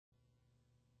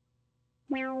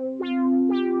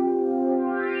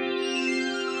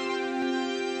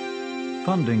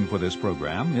Funding for this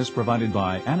program is provided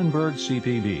by Annenberg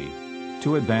CPB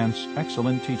to advance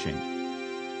excellent teaching.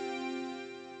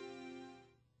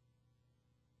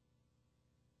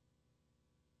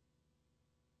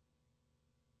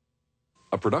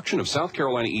 A production of South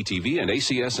Carolina ETV and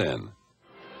ACSN.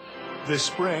 This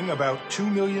spring, about 2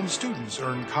 million students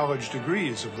earn college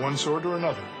degrees of one sort or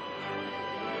another.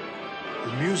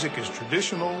 The music is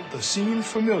traditional, the scene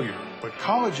familiar, but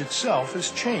college itself is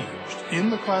changed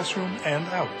in the classroom and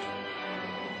out.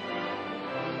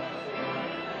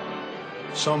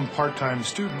 Some part-time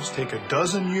students take a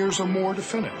dozen years or more to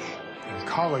finish, and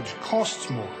college costs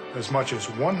more, as much as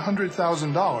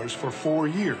 $100,000 for 4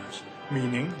 years,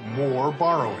 meaning more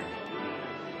borrowing.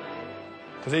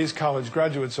 Today's college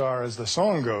graduates are, as the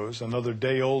song goes, another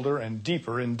day older and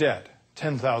deeper in debt,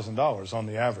 $10,000 on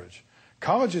the average.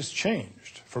 College has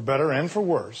changed, for better and for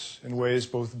worse, in ways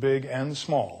both big and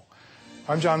small.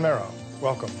 I'm John Merrow.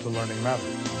 Welcome to Learning Matters.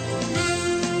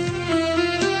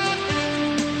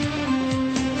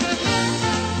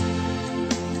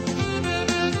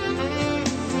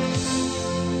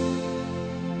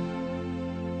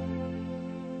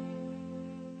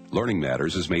 Learning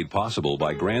Matters is made possible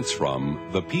by grants from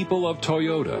the people of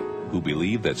Toyota, who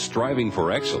believe that striving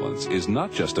for excellence is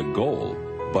not just a goal,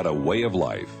 but a way of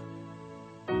life.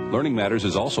 Learning Matters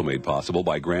is also made possible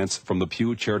by grants from the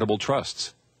Pew Charitable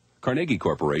Trusts, Carnegie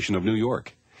Corporation of New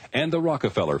York, and the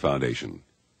Rockefeller Foundation.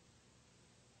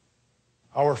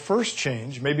 Our first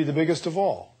change may be the biggest of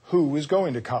all. Who is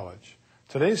going to college?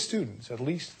 Today's students, at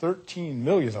least 13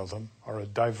 million of them, are a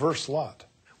diverse lot.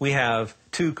 We have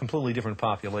two completely different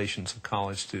populations of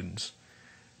college students,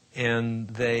 and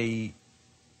they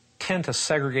tend to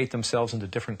segregate themselves into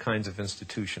different kinds of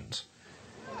institutions.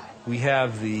 We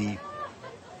have the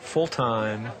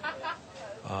full-time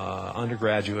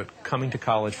undergraduate coming to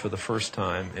college for the first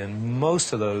time, and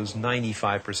most of those,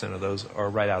 95% of those, are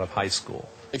right out of high school.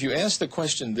 If you ask the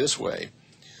question this way,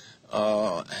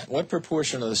 what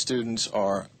proportion of the students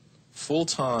are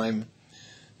full-time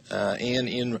and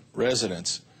in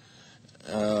residence?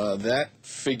 That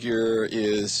figure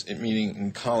is, meaning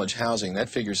in college housing, that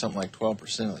figure is something like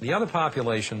 12%. The other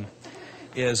population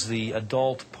is the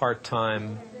adult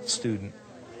part-time student,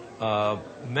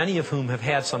 many of whom have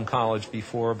had some college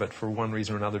before, but for one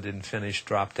reason or another didn't finish,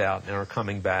 dropped out, and are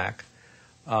coming back.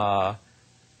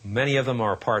 Many of them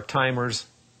are part-timers.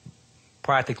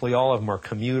 Practically all of them are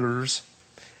commuters,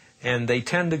 and they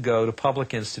tend to go to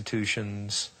public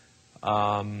institutions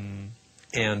and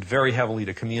very heavily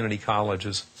to community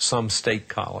colleges, some state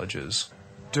colleges.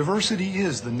 Diversity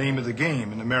is the name of the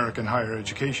game in American higher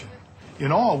education.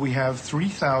 In all, we have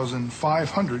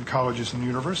 3,500 colleges and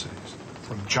universities,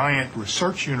 from giant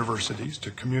research universities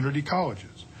to community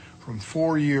colleges, from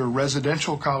 4-year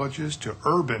residential colleges to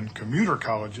urban commuter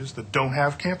colleges that don't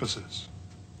have campuses.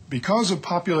 Because of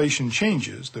population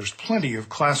changes, there's plenty of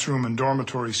classroom and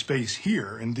dormitory space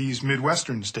here in these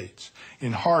Midwestern states.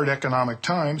 In hard economic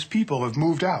times, people have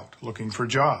moved out looking for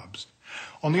jobs.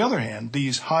 On the other hand,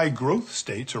 these high-growth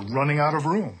states are running out of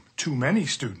room. Too many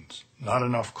students, not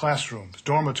enough classrooms,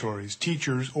 dormitories,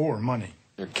 teachers, or money.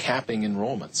 They're capping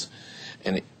enrollments.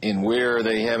 And in where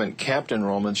they haven't capped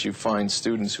enrollments, you find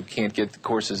students who can't get the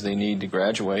courses they need to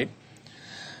graduate,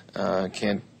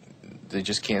 they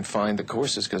just can't find the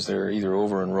courses because they're either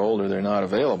over-enrolled or they're not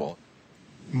available.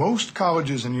 Most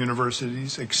colleges and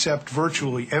universities accept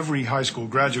virtually every high school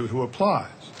graduate who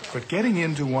applies, but getting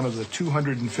into one of the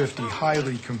 250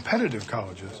 highly competitive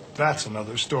colleges, that's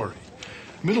another story.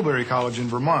 Middlebury College in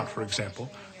Vermont, for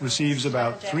example, receives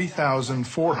about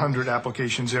 3,400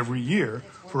 applications every year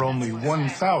for only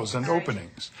 1,000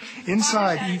 openings.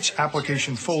 Inside each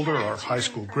application folder are high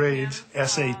school grades,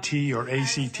 SAT or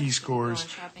ACT scores,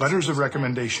 letters of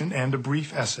recommendation, and a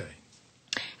brief essay.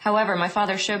 However, my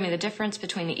father showed me the difference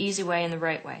between the easy way and the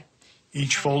right way.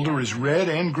 Each folder is read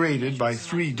and graded by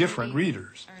 3 different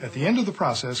readers. At the end of the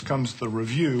process comes the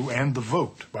review and the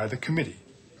vote by the committee.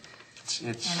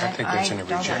 I think that's in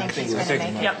every chair. I think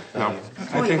No,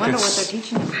 I think wonder what it's. they're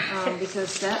teaching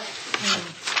because that.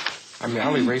 I mean,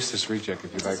 I'll erase this reject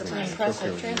if you'd like me.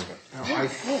 impressive Okay with you. No, I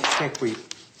think we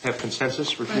have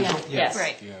consensus refusal. Yes.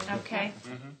 Right. Okay.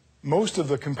 Most of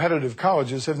the competitive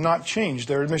colleges have not changed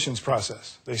their admissions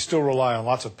process. They still rely on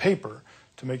lots of paper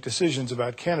to make decisions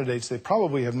about candidates they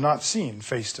probably have not seen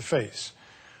face to face.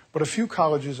 But a few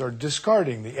colleges are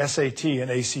discarding the SAT and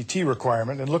ACT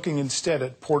requirement and looking instead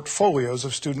at portfolios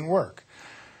of student work.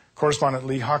 Correspondent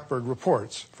Lee Hochberg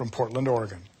reports from Portland,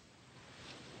 Oregon.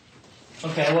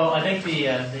 Okay, well, I think the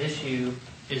issue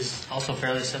is also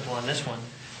fairly simple on this one.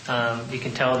 You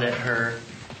can tell that her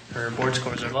board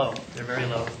scores are low. They're very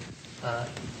low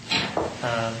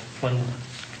when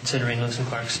considering Lewis and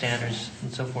Clark standards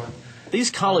and so forth. These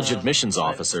college admissions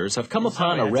officers have come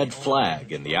upon a red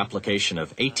flag in the application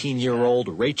of 18-year-old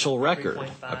Rachel Record,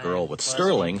 a girl with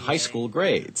sterling high school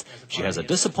grades. She has a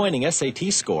disappointing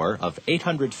SAT score of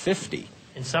 850.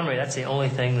 In summary, that's the only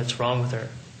thing that's wrong with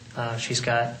her. She's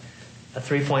got a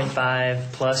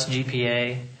 3.5 plus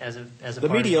GPA as a The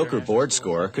mediocre board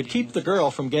score could keep the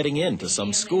girl from getting into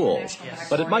some schools,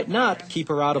 but it might not keep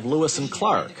her out of Lewis and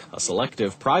Clark, a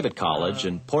selective private college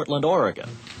in Portland, Oregon.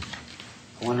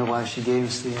 I wonder why she gave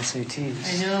us the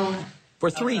SATs. I know. For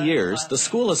 3 years, the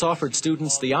school has offered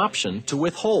students the option to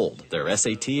withhold their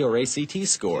SAT or ACT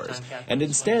scores and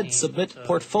instead submit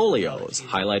portfolios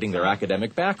highlighting their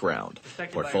academic background.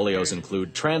 Portfolios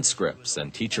include transcripts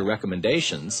and teacher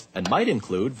recommendations and might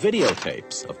include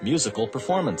videotapes of musical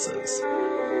performances.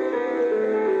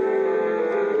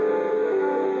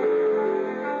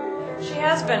 She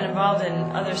has been involved in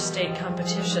other state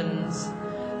competitions,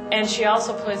 and she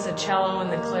also plays the cello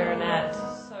and the clarinet.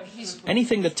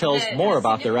 Anything that tells more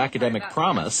about their academic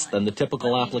promise than the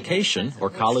typical application or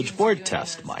college board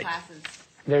test might.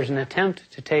 There's an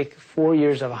attempt to take 4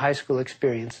 years of a high school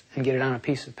experience and get it on a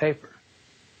piece of paper,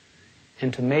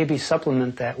 and to maybe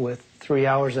supplement that with 3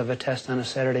 hours of a test on a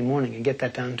Saturday morning and get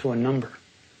that down to a number.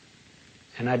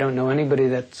 And I don't know anybody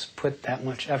that's put that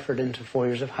much effort into 4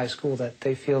 years of high school that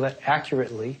they feel that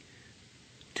accurately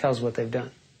tells what they've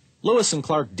done. Lewis and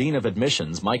Clark Dean of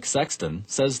Admissions, Mike Sexton,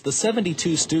 says the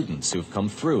 72 students who've come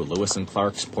through Lewis and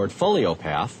Clark's portfolio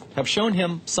path have shown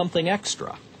him something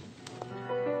extra.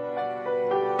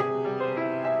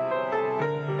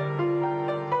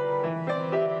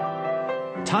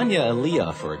 Tanya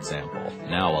Elia, for example,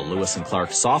 now a Lewis and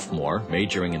Clark sophomore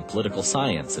majoring in political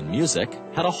science and music,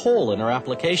 had a hole in her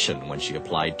application when she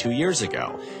applied 2 years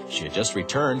ago. She had just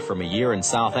returned from a year in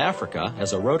South Africa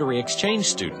as a Rotary exchange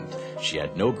student. She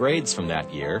had no grades from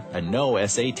that year and no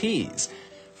SATs.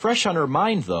 Fresh on her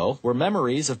mind, though, were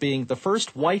memories of being the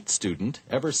first white student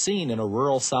ever seen in a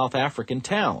rural South African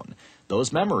town.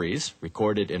 Those memories,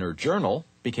 recorded in her journal,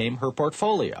 became her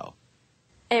portfolio.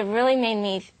 It really made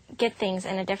me get things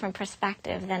in a different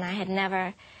perspective than I had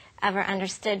never, ever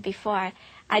understood before.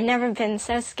 I'd never been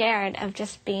so scared of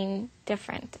just being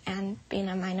different and being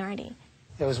a minority.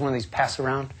 It was one of these pass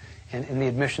around, and in the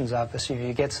admissions office,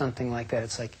 you get something like that.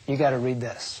 It's like, you got to read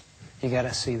this, you got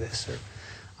to see this.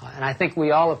 And I think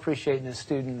we all appreciate in a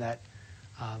student that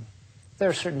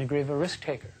they're a certain degree of a risk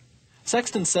taker.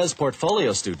 Sexton says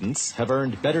portfolio students have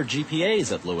earned better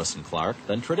GPAs at Lewis and Clark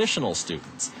than traditional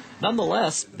students.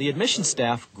 Nonetheless, the admission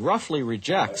staff gruffly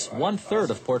rejects 1/3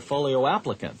 of portfolio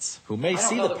applicants who may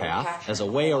see the path as a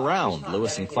way around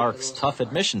Lewis and Clark's tough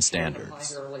admission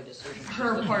standards.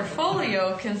 Her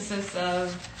portfolio consists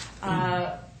of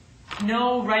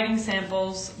no writing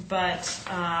samples, but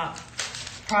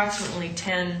approximately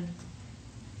 10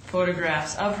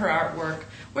 photographs of her artwork,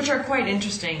 which are quite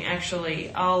interesting,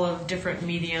 actually, all of different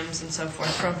mediums and so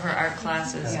forth from her art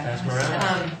classes.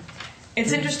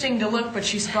 It's interesting to look, but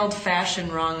she spelled fashion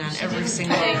wrong on every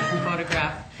single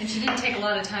photograph. And she didn't take a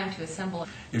lot of time to assemble it.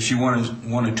 If she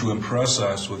wanted to impress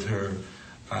us with her,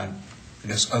 I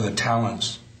guess, other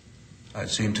talents, it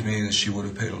seemed to me that she would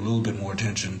have paid a little bit more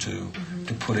attention to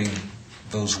putting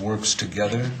those works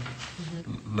together.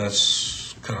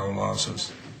 Let's cut our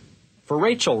losses. For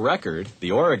Rachel Record,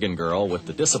 the Oregon girl with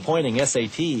the disappointing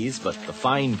SATs but the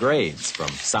fine grades from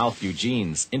South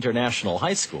Eugene's International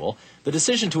High School, the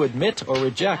decision to admit or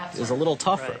reject is a little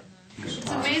tougher.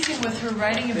 It's amazing with her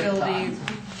writing ability,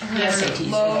 her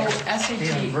low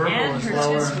SAT and her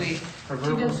TSWE. Her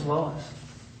verbal is lowest.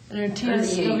 And her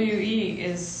TSWE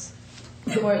is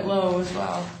quite low as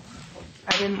well.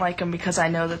 I didn't like them because I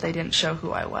know that they didn't show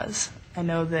who I was. I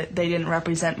know that they didn't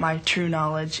represent my true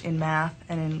knowledge in math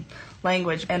and in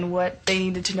language and what they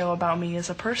needed to know about me as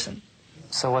a person.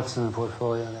 So what's in the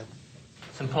portfolio?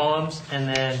 Some poems and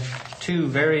then 2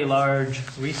 very large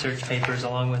research papers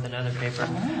along with another paper.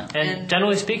 And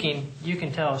generally speaking, you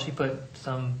can tell she put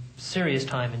some serious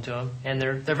time into them, and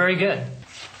they're very good.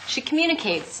 She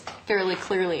communicates fairly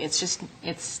clearly.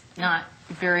 It's not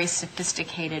very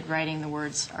sophisticated writing. The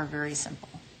words are very simple.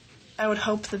 I would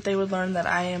hope that they would learn that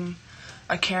I am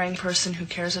a caring person who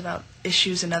cares about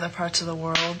issues in other parts of the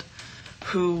world,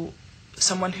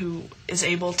 someone who is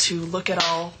able to look at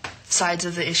all sides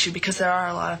of the issue, because there are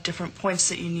a lot of different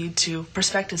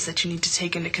perspectives that you need to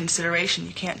take into consideration.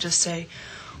 You can't just say,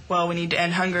 well, we need to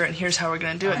end hunger and here's how we're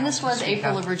going to do it. And this was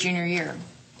April of her junior year.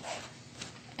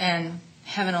 And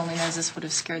heaven only knows this would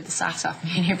have scared the socks off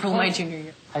me in April of my junior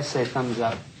year. I say thumbs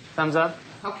up. Thumbs up?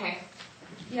 Okay.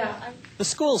 Yeah. The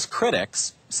school's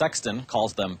critics, Sexton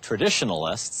calls them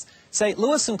traditionalists, say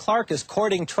Lewis and Clark is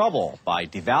courting trouble by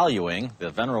devaluing the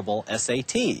venerable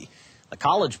SAT. The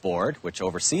College Board, which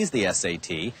oversees the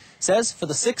SAT, says for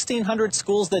the 1,600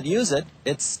 schools that use it,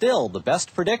 it's still the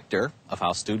best predictor of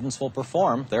how students will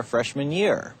perform their freshman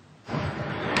year.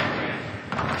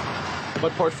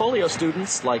 But portfolio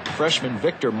students like freshman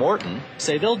Victor Morton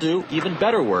say they'll do even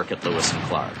better work at Lewis and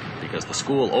Clark because the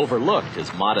school overlooked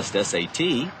his modest SAT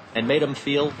and made him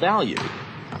feel valued.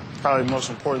 Probably the most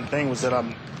important thing was that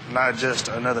I'm not just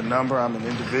another number, I'm an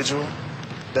individual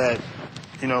that,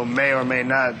 may or may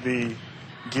not be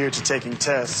geared to taking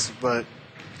tests, but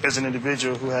is an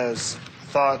individual who has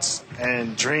thoughts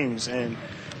and dreams and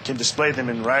can display them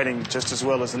in writing just as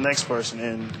well as the next person,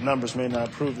 and numbers may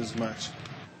not prove as much.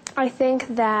 I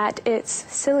think that it's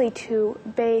silly to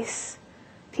base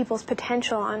people's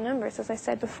potential on numbers, as I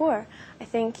said before. I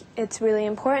think it's really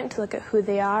important to look at who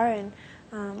they are and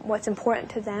what's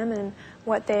important to them and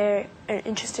what they're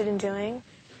interested in doing.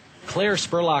 Claire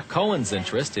Spurlock-Cohen's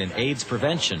interest in AIDS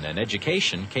prevention and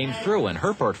education came through in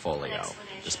her portfolio.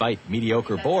 Despite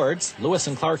mediocre boards, Lewis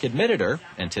and Clark admitted her,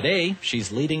 and today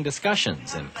she's leading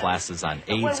discussions in classes on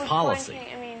AIDS policy.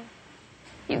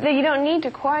 You don't need to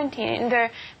quarantine.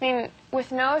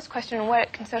 With Noah's question,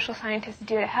 what can social scientists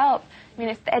do to help?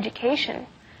 It's the education.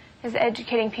 It's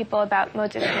educating people about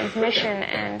modes of transmission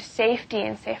and safety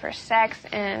and safer sex.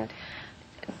 And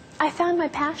I found my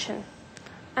passion.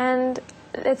 And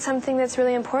it's something that's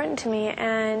really important to me.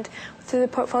 And through the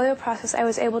portfolio process, I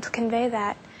was able to convey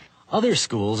that. Other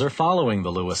schools are following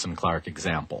the Lewis and Clark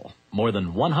example. More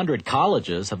than 100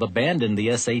 colleges have abandoned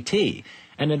the SAT.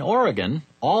 And in Oregon,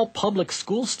 all public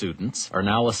school students are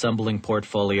now assembling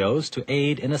portfolios to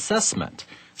aid in assessment.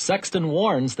 Sexton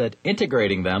warns that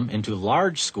integrating them into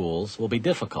large schools will be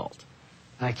difficult.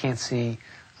 I can't see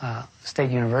a state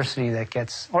university that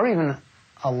gets, or even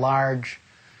a large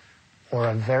or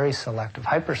a very selective,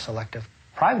 hyper-selective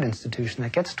private institution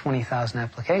that gets 20,000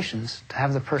 applications to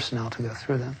have the personnel to go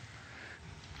through them.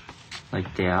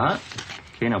 Like that.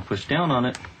 Okay, now push down on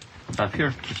it. Up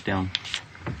here, push down.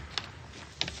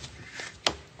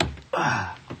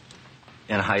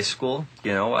 In high school,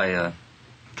 I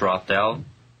dropped out,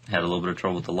 had a little bit of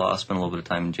trouble with the law, spent a little bit of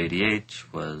time in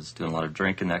JDH, was doing a lot of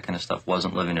drinking, that kind of stuff,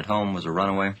 wasn't living at home, was a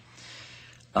runaway.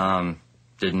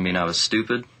 Didn't mean I was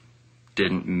stupid,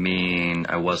 didn't mean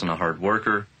I wasn't a hard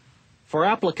worker. For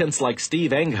applicants like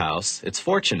Steve Enghouse, it's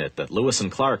fortunate that Lewis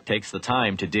and Clark takes the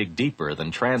time to dig deeper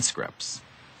than transcripts.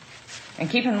 And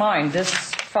keep in mind, this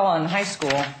fellow in high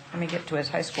school, let me get to his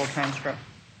high school transcript.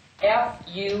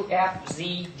 F-U-F-Z-D-W.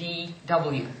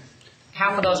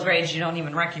 Half of those grades you don't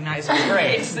even recognize as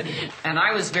grades. And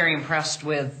I was very impressed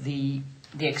with the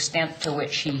extent to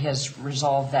which he has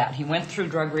resolved that. He went through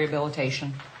drug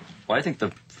rehabilitation. Well, I think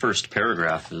the first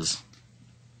paragraph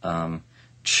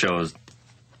shows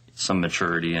some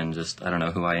maturity and just, I don't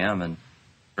know who I am. And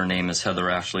her name is Heather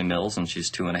Ashley Mills, and she's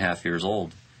 2.5 years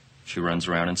old. She runs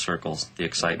around in circles. The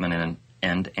excitement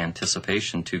and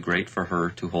anticipation too great for her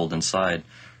to hold inside.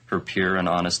 Her pure and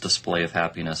honest display of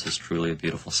happiness is truly a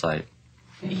beautiful sight.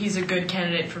 He's a good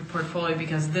candidate for portfolio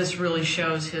because this really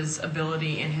shows his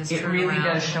ability and his turnaround. It really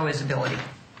does show his ability.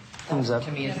 Thumbs up.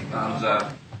 To me, it's Thumbs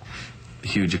up. A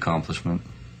huge accomplishment.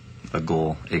 A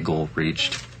goal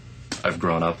reached. I've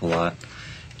grown up a lot,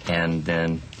 and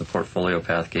then the portfolio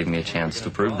path gave me a chance to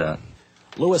prove that.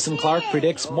 Lewis and Clark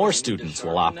predicts more students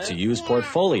will opt to use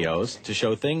portfolios to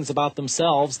show things about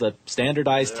themselves that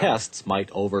standardized tests might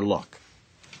overlook.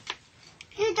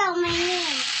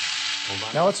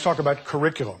 Now let's talk about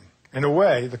curriculum. In a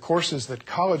way, the courses that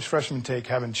college freshmen take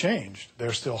haven't changed.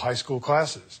 They're still high school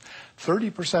classes.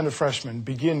 30% of freshmen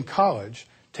begin college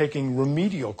taking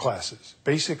remedial classes,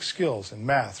 basic skills in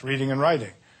math, reading and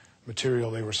writing,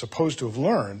 material they were supposed to have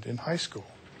learned in high school.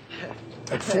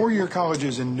 At four-year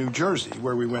colleges in New Jersey,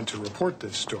 where we went to report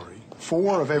this story,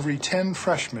 4 of every 10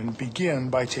 freshmen begin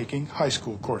by taking high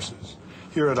school courses.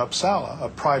 Here at Uppsala, a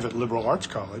private liberal arts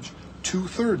college,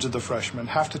 2/3 of the freshmen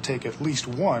have to take at least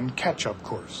one catch-up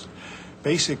course.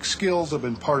 Basic skills have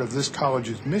been part of this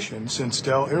college's mission since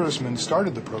Del Irisman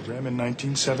started the program in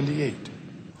 1978.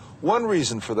 One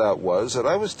reason for that was that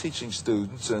I was teaching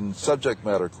students in subject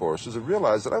matter courses and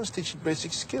realized that I was teaching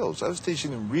basic skills. I was teaching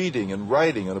them reading and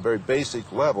writing on a very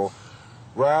basic level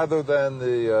rather than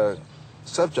the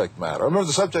subject matter. I remember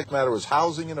the subject matter was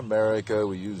housing in America.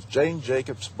 We used Jane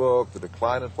Jacobs' book, The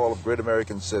Decline and Fall of Great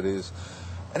American Cities,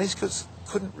 and these kids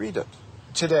couldn't read it.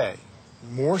 Today,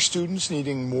 more students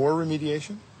needing more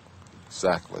remediation?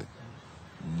 Exactly.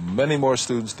 Many more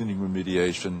students needing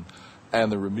remediation.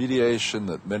 And the remediation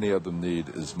that many of them need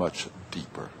is much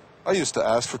deeper. I used to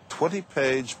ask for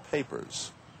 20-page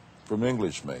papers from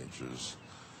English majors.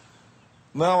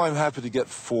 Now I'm happy to get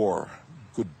 4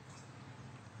 good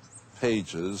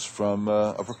pages from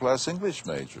upper-class English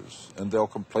majors, and they'll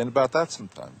complain about that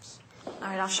sometimes. All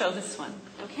right, I'll show this one,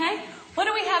 okay? What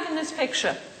do we have in this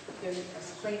picture?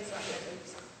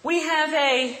 We have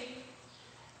a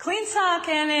clean sock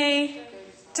and a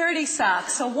dirty sock.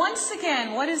 So once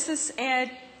again, what is this ad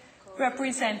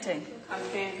representing?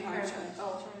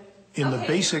 In the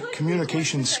basic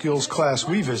communication skills class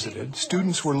we visited,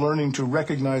 students were learning to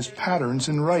recognize patterns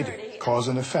in writing, cause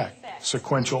and effect,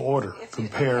 sequential order,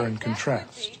 compare and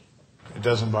contrast. It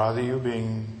doesn't bother you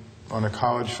being on a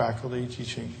college faculty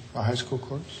teaching a high school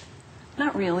course?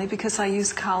 Not really, because I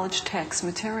use college text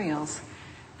materials,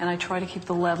 and I try to keep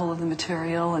the level of the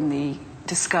material and the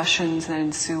discussions that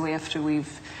ensue after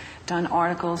we've done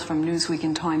articles from Newsweek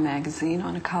and Time magazine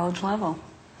on a college level.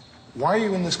 Why are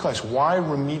you in this class? Why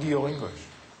remedial English?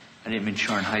 I didn't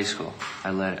mature in high school.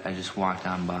 I just walked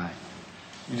on by.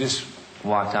 You just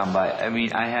walked on by. I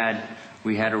mean,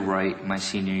 we had to write my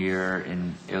senior year,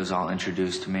 and it was all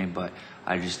introduced to me, but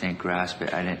I just didn't grasp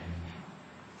it.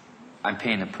 I'm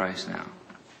paying the price now.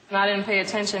 And I didn't pay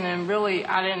attention, and really,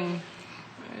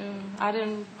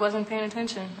 wasn't paying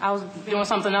attention. I was doing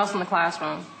something else in the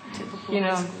classroom, you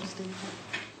know.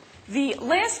 The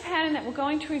last pattern that we're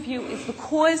going to review is the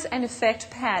cause and effect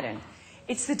pattern.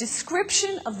 It's the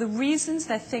description of the reasons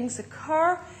that things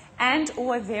occur and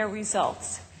or their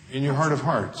results. In your heart of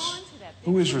hearts,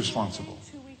 who is responsible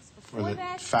for the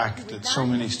fact that so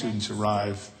many students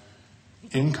arrive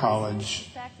in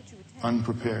college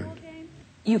unprepared?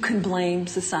 You can blame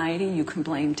society, you can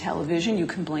blame television, you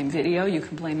can blame video, you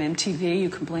can blame MTV, you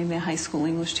can blame their high school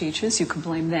English teachers, you can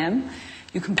blame them,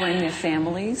 you can blame their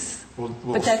families.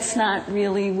 But that's not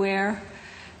really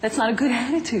that's not a good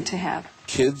attitude to have.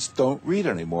 Kids don't read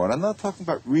anymore, and I'm not talking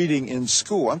about reading in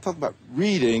school. I'm talking about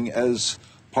reading as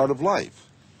part of life.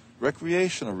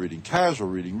 Recreational reading, casual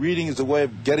reading. Reading is a way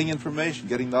of getting information,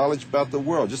 getting knowledge about the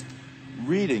world. Just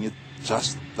reading, it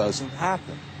just doesn't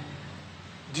happen.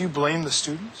 Do you blame the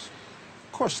students?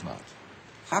 Of course not.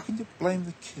 How can you blame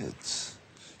the kids?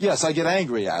 Yes, I get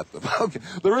angry at them. Okay.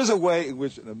 There is a way in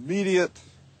which an immediate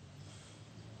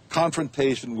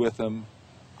confrontation with them,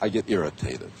 I get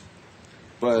irritated.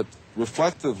 But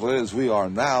reflectively, as we are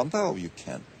now, no, you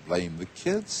can't blame the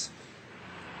kids.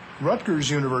 Rutgers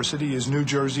University is New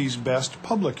Jersey's best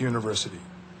public university.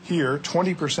 Here,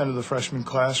 20% of the freshman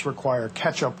class require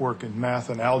catch-up work in math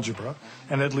and algebra,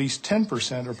 and at least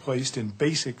 10% are placed in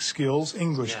basic skills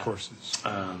English courses.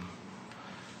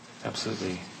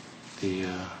 Absolutely. The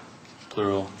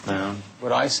plural noun.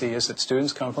 What I see is that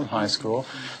students come from high school.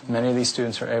 Many of these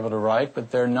students are able to write,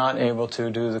 but they're not able to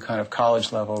do the kind of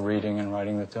college-level reading and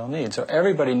writing that they'll need. So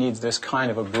everybody needs this kind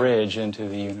of a bridge into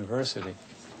the university.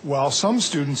 While some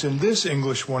students in this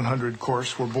English 100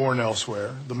 course were born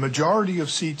elsewhere, the majority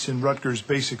of seats in Rutgers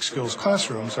Basic Skills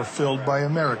classrooms are filled by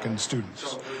American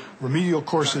students. Remedial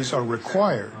courses are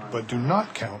required, but do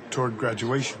not count toward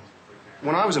graduation.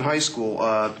 When I was in high school,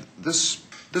 this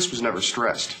was never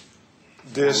stressed.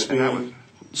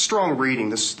 Strong reading,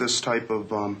 this type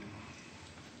of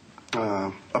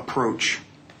approach.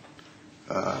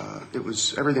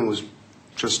 Everything was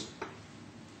just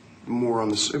more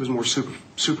it was more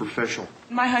superficial.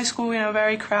 My high school,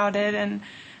 very crowded, and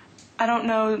I don't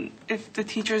know if the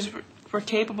teachers were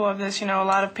capable of this. A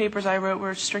lot of papers I wrote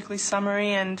were strictly summary,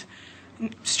 and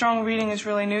strong reading is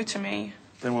really new to me.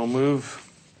 Then we'll move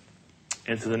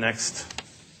into the next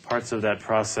parts of that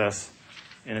process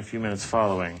in a few minutes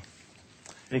following.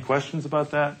 Any questions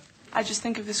about that? I just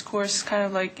think of this course kind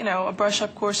of like, a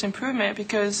brush-up course improvement,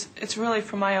 because it's really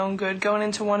for my own good. Going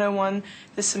into 101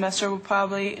 this semester would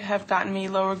probably have gotten me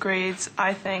lower grades,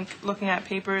 I think, looking at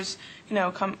papers,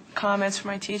 comments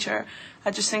from my teacher.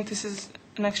 I just think this is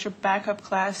an extra backup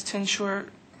class to ensure,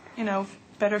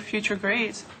 better future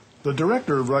grades. The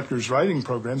director of Rutgers' writing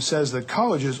program says that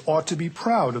colleges ought to be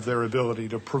proud of their ability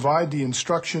to provide the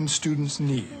instruction students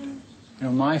need.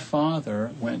 My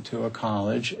father went to a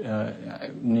college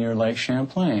near Lake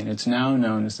Champlain. It's now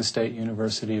known as the State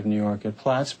University of New York at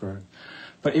Plattsburgh.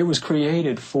 But it was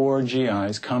created for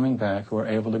GIs coming back who were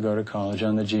able to go to college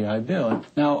on the GI Bill.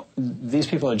 Now, these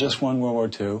people had just won World War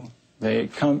II. They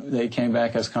came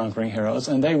back as conquering heroes,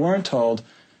 and they weren't told,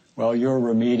 well, you're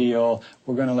remedial,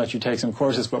 we're going to let you take some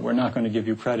courses, but we're not going to give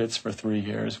you credits for 3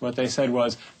 years. What they said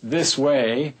was, this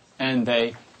way, and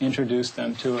they introduced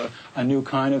them to a new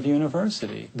kind of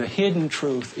university. The hidden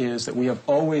truth is that we have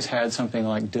always had something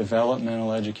like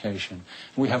developmental education.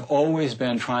 We have always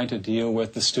been trying to deal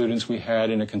with the students we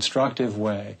had in a constructive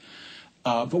way.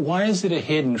 But why is it a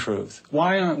hidden truth?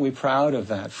 Why aren't we proud of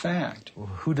that fact?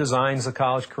 Who designs the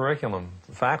college curriculum?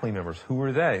 The faculty members. Who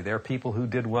are they? They're people who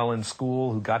did well in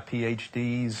school, who got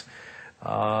PhDs,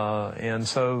 and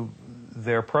so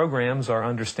their programs are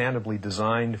understandably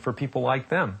designed for people like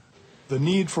them. The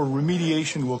need for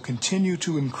remediation will continue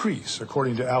to increase,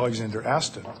 according to Alexander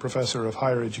Aston, professor of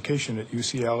higher education at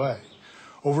UCLA.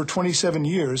 Over 27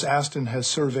 years, Aston has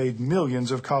surveyed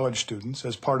millions of college students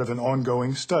as part of an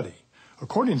ongoing study.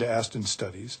 According to Aston's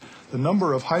studies, the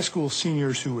number of high school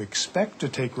seniors who expect to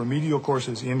take remedial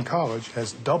courses in college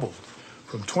has doubled,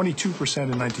 from 22%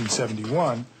 in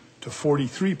 1971 to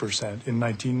 43% in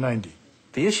 1990.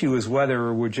 The issue is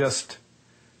whether we're just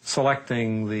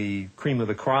selecting the cream of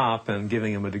the crop and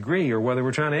giving them a degree, or whether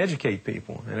we're trying to educate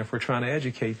people. And if we're trying to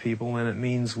educate people, then it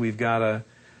means we've got to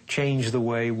change the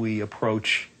way we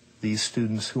approach these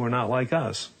students who are not like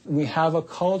us. We have a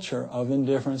culture of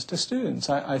indifference to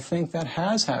students. I think that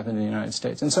has happened in the United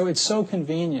States. And so it's so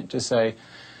convenient to say,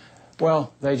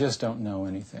 well, they just don't know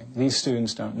anything. These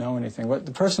students don't know anything. What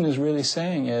the person is really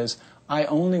saying is, I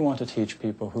only want to teach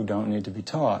people who don't need to be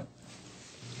taught.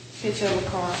 Picture of a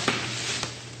car.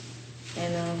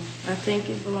 And I think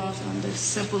it belongs under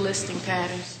simple listing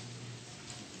patterns.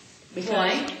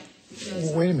 Because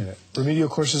Wait a minute. Remedial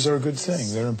courses are a good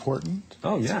thing. They're important.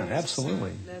 Oh, yeah,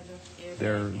 absolutely.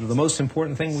 They're the most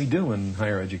important thing we do in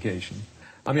higher education.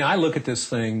 I mean, I look at this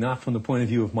thing not from the point of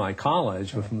view of my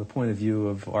college, but from the point of view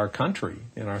of our country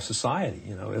and our society.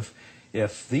 You know,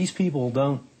 if these people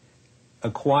don't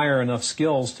acquire enough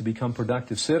skills to become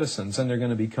productive citizens, then they're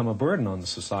going to become a burden on the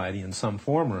society in some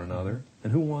form or another.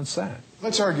 And who wants that?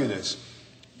 Let's argue this.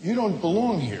 You don't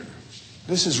belong here.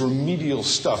 This is remedial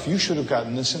stuff. You should have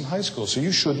gotten this in high school, so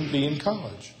you shouldn't be in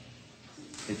college.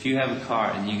 If you have a car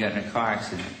and you get in a car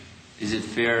accident, is it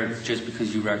fair just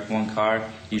because you wrecked one car,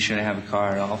 you shouldn't have a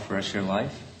car at all for the rest of your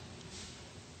life?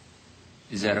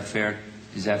 Is that fair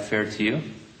to you?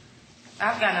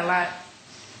 I've gotten a lot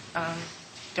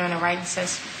during the writing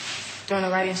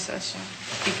session.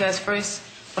 Because first,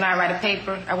 when I write a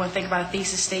paper, I wouldn't think about a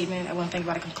thesis statement. I wouldn't think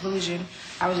about a conclusion.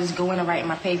 I would just go in and write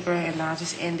my paper, and I'll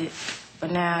just end it.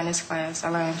 But now in this class, I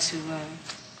learned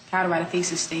how to write a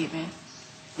thesis statement.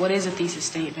 What is a thesis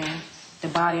statement? The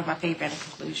body of my paper and the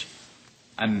conclusion.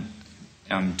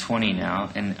 I'm 20 now,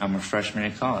 and I'm a freshman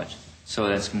in college, so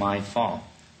that's my fault.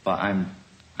 But I'm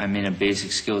in a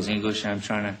basic skills English, and I'm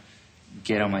trying to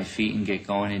get on my feet and get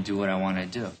going and do what I want to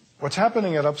do. What's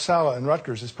happening at Uppsala and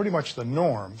Rutgers is pretty much the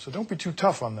norm, so don't be too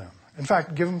tough on them. In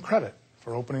fact, give them credit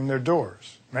for opening their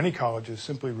doors. Many colleges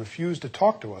simply refuse to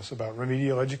talk to us about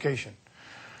remedial education.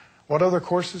 What other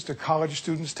courses do college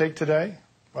students take today?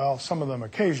 Well, some of them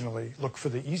occasionally look for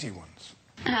the easy ones.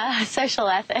 Social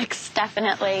ethics,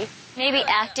 definitely. Maybe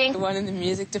acting. The one in the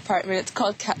music department, it's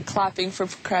called clapping for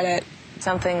credit.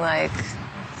 Something like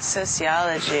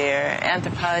sociology or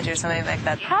anthropology or something like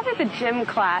that. Probably the gym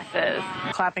classes.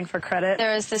 Clapping for credit.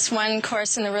 There was this one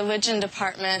course in the religion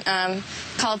department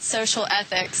called social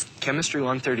ethics. Chemistry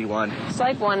 131.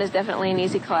 Psych 1 is definitely an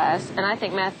easy class, and I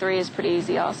think Math 3 is pretty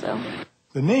easy also.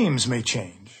 The names may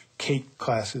change, cake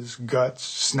classes, guts,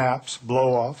 snaps,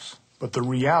 blow-offs, but the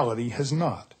reality has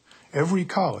not. Every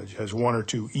college has one or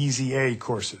two easy A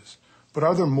courses. But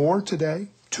are there more today?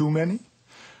 Too many?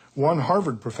 One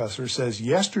Harvard professor says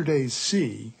yesterday's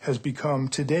C has become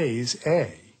today's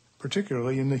A,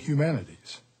 particularly in the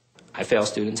humanities. I fail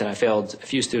students, and I failed a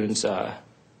few students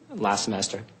last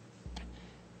semester.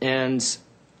 And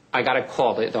I got a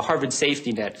call. The Harvard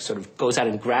safety net sort of goes out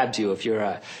and grabs you if you're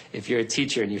a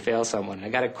teacher and you fail someone. And I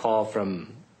got a call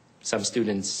from some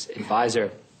student's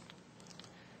advisor.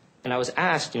 And I was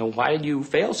asked, why did you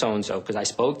fail so-and-so? Because I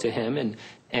spoke to him, and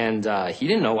he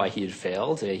didn't know why he had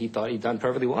failed. He thought he'd done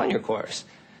perfectly well in your course.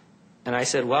 And I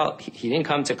said, well, he didn't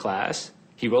come to class.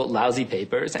 He wrote lousy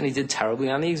papers, and he did terribly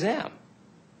on the exam.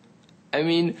 I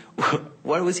mean,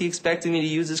 what was he expecting me to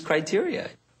use as criteria?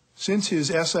 Since his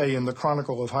essay in the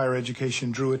Chronicle of Higher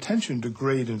Education drew attention to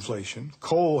grade inflation,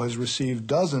 Cole has received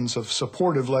dozens of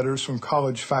supportive letters from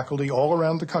college faculty all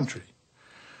around the country.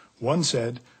 One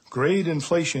said, grade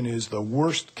inflation is the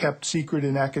worst-kept secret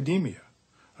in academia.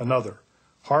 Another,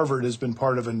 Harvard has been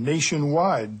part of a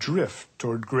nationwide drift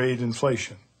toward grade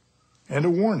inflation. And a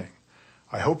warning,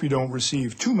 I hope you don't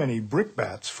receive too many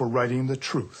brickbats for writing the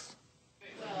truth.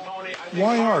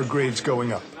 Why are grades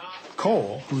going up?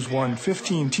 Cole, who's won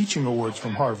 15 teaching awards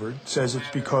from Harvard, says it's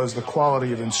because the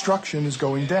quality of instruction is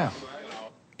going down.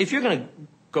 if you're going to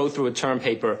go through a term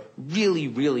paper really,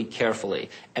 really carefully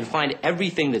and find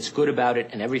everything that's good about it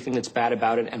and everything that's bad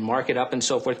about it and mark it up and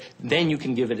so forth, then you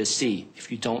can give it a C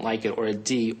if you don't like it, or a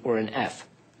D, or an F.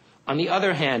 On the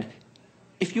other hand,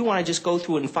 if you want to just go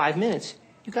through it in 5 minutes,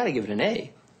 you got to give it an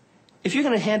A. If you're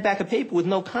going to hand back a paper with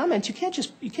no comments, you can't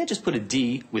just put a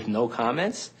D with no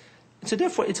comments. So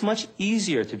therefore, it's much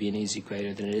easier to be an easy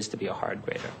grader than it is to be a hard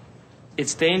grader.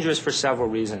 It's dangerous for several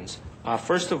reasons.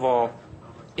 First of all,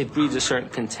 it breeds a certain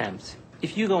contempt.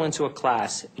 If you go into a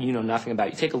class and you know nothing about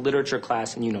it, you take a literature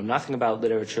class and you know nothing about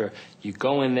literature, you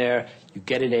go in there, you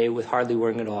get an A with hardly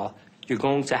working at all, you're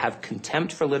going to have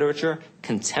contempt for literature,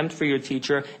 contempt for your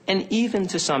teacher, and even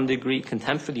to some degree,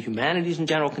 contempt for the humanities in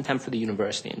general, contempt for the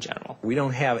university in general. We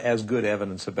don't have as good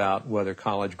evidence about whether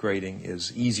college grading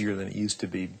is easier than it used to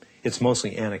be. It's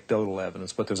mostly anecdotal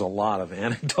evidence, but there's a lot of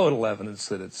anecdotal evidence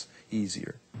that it's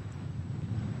easier.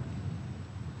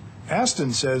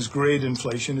 Aston says grade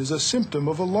inflation is a symptom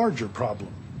of a larger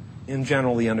problem. In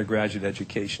general, the undergraduate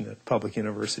education at public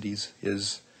universities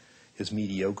is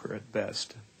mediocre at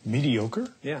best. Mediocre?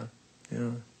 Yeah.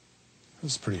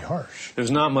 That's pretty harsh. There's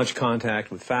not much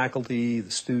contact with faculty. The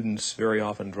students very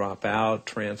often drop out,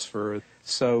 transfer.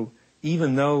 So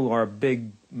even though our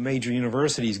big major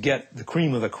universities get the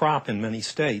cream of the crop in many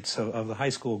states of the high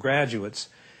school graduates,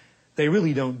 they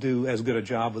really don't do as good a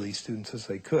job with these students as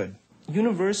they could.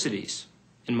 Universities,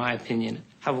 in my opinion,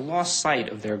 have lost sight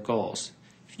of their goals.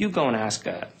 If you go and ask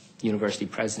a university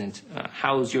president,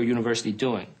 how's your university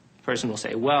doing? The person will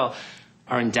say, well,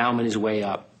 our endowment is way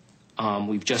up.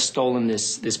 We've just stolen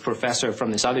this professor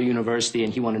from this other university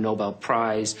and he won a Nobel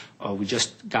Prize. Or we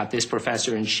just got this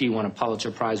professor and she won a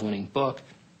Pulitzer Prize-winning book.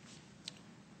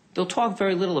 They'll talk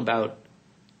very little about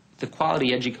the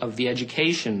quality of the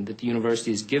education that the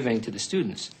university is giving to the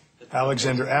students.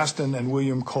 Alexander Aston and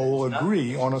William Cole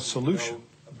agree on a solution.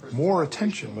 More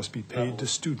attention must be paid to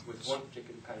students.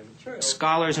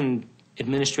 Scholars and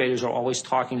administrators are always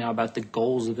talking now about the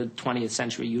goals of the 20th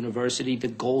century university, the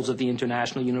goals of the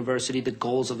international university, the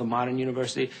goals of the modern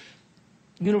university.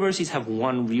 Universities have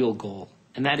one real goal,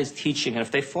 and that is teaching. And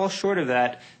if they fall short of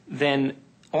that, then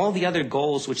all the other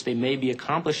goals which they may be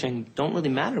accomplishing don't really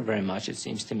matter very much, it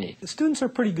seems to me. The students are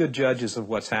pretty good judges of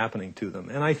what's happening to them,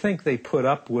 and I think they put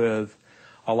up with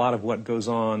a lot of what goes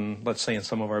on, let's say, in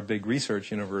some of our big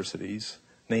research universities,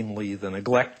 namely the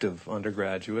neglect of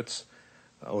undergraduates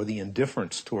or the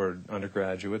indifference toward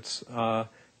undergraduates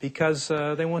because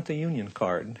they want the union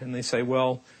card. And they say,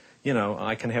 well, you know,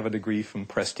 I can have a degree from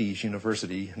Prestige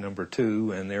University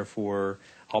 #2, and therefore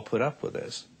I'll put up with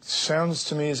this. Sounds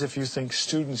to me as if you think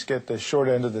students get the short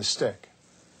end of the stick.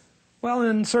 Well,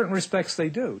 in certain respects they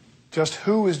do. Just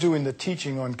who is doing the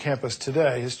teaching on campus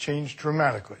today has changed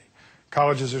dramatically.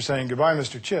 Colleges are saying goodbye,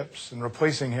 Mr. Chips, and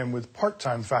replacing him with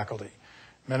part-time faculty,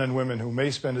 men and women who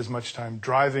may spend as much time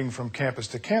driving from campus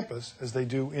to campus as they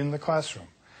do in the classroom.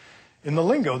 In the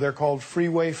lingo, they're called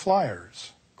freeway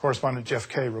flyers. Correspondent Jeff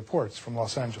Kay reports from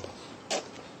Los Angeles.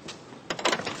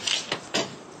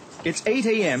 It's 8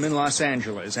 a.m. in Los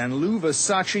Angeles, and Lou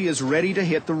Versace is ready to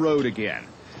hit the road again.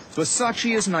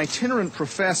 Versace is an itinerant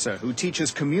professor who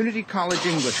teaches community college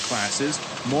English classes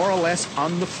more or less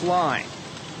on the fly.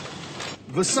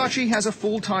 Versace has a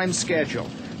full-time schedule,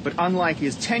 but unlike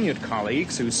his tenured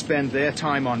colleagues who spend their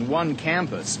time on one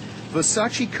campus,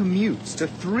 Versace commutes to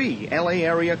 3 LA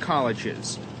area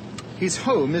colleges. His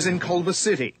home is in Culver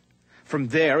City. From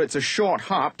there, it's a short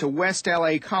hop to West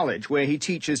LA College, where he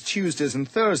teaches Tuesdays and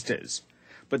Thursdays.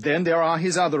 But then there are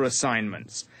his other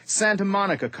assignments: Santa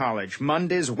Monica College,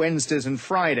 Mondays, Wednesdays, and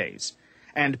Fridays,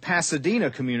 and Pasadena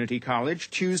Community College,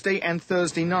 Tuesday and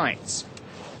Thursday nights.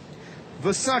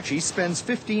 Versace spends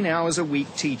 15 hours a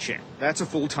week teaching. That's a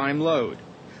full-time load.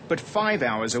 But 5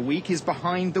 hours a week he's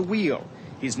behind the wheel.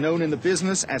 He's known in the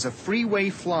business as a freeway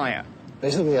flyer.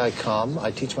 Basically, I come,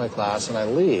 I teach my class, and I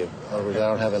leave. In other words, I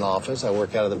don't have an office. I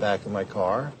work out of the back of my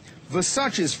car.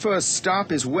 Versace's first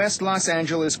stop is West Los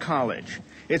Angeles College.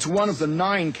 It's one of the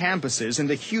 9 campuses in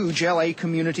the huge LA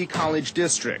Community College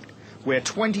District, where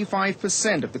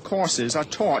 25% of the courses are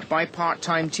taught by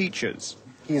part-time teachers.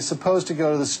 He is supposed to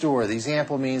go to the store. The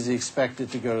example means he's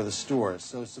expected to go to the store.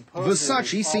 So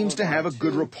Versace seems to have a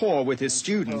good rapport with his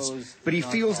students, but he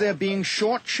feels they're being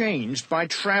shortchanged by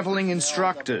traveling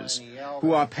instructors,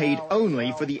 who are paid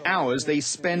only for the hours they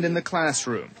spend in the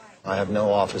classroom. I have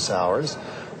no office hours.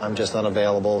 I'm just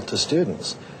unavailable to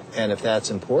students. And if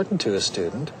that's important to a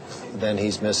student, then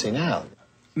he's missing out.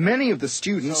 Many of the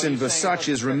students in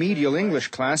Versace's remedial English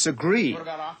class agree.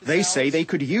 They say they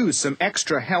could use some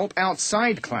extra help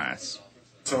outside class.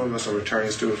 Some of us are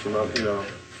returning students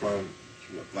from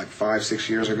like 5-6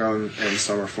 years ago, and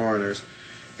some are foreigners.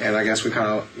 And I guess we kind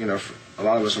of, you know, a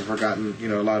lot of us have forgotten, you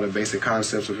know, a lot of the basic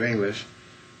concepts of English.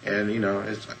 And, you know,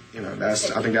 it's, you know, I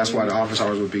think that's why the office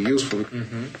hours would be useful.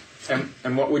 Mm-hmm.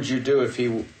 And what would you do if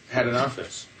he had an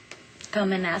office?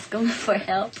 Come and ask him for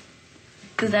help.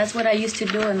 Because that's what I used to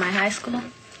do in my high school.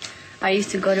 I used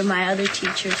to go to my other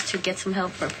teachers to get some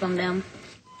help from them.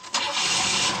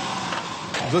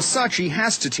 Versace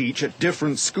has to teach at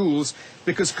different schools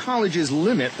because colleges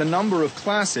limit the number of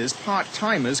classes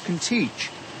part-timers can teach.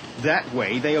 That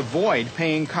way, they avoid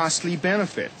paying costly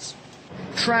benefits.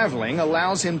 Traveling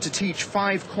allows him to teach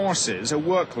 5 courses, a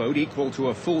workload equal to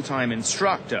a full-time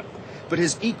instructor. But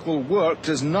his equal work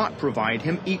does not provide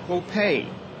him equal pay.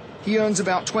 He earns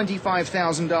about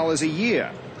 $25,000 a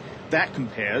year. That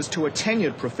compares to a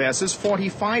tenured professor's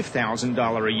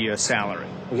 $45,000 a year salary.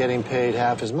 We're getting paid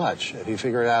half as much. If you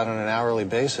figure it out on an hourly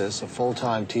basis, a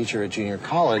full-time teacher at junior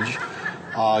college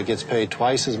gets paid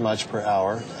twice as much per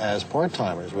hour as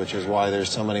part-timers, which is why there's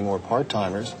so many more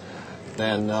part-timers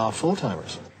than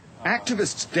full-timers.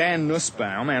 Activists Dan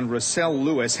Nussbaum and Russell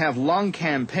Lewis have long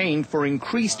campaigned for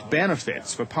increased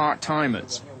benefits for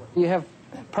part-timers. You have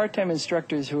part-time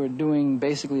instructors who are doing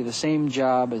basically the same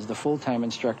job as the full-time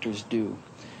instructors do.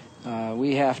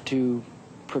 We have to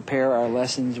prepare our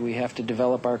lessons, we have to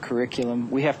develop our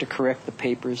curriculum, we have to correct the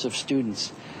papers of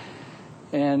students.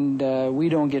 And we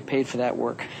don't get paid for that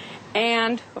work.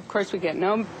 And, of course, we get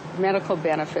no medical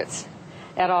benefits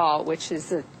at all, which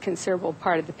is a considerable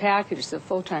part of the package the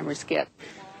full-timers get.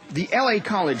 The LA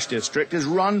College District is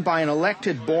run by an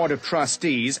elected board of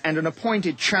trustees and an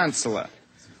appointed chancellor.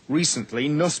 Recently,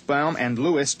 Nussbaum and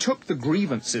Lewis took the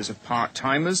grievances of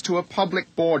part-timers to a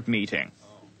public board meeting.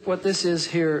 What this is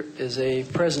here is a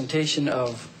presentation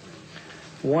of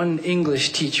one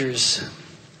English teacher's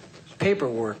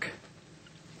paperwork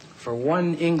for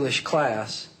one English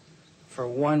class for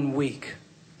 1 week.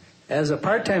 As a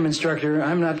part-time instructor,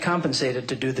 I'm not compensated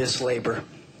to do this labor.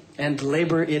 And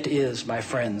labor it is, my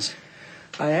friends.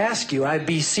 I ask you, I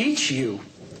beseech you,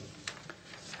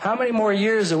 how many more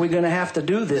years are we going to have to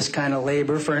do this kind of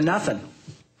labor for nothing?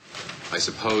 I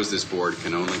suppose this board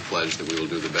can only pledge that we will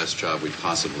do the best job we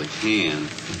possibly can.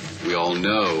 We all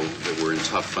know that we're in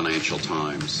tough financial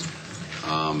times.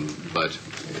 But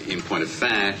in point of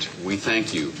fact, we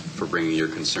thank you for bringing your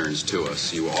concerns to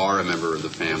us. You are a member of the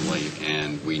family,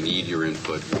 and we need your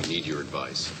input, we need your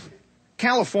advice.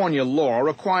 California law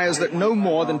requires that no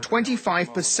more than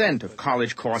 25% of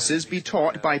college courses be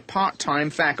taught by part-time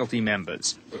faculty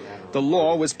members. The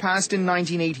law was passed in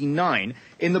 1989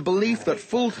 in the belief that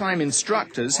full-time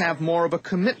instructors have more of a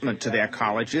commitment to their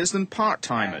colleges than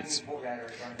part-timers.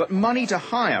 But money to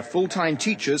hire full-time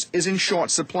teachers is in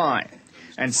short supply,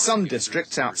 and some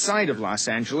districts outside of Los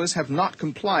Angeles have not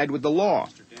complied with the law.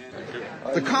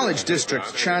 The college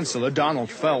district's chancellor, Donald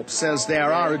Phelps, says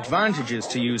there are advantages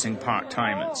to using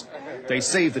part-timers. They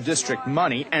save the district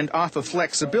money and offer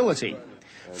flexibility.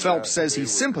 Phelps says he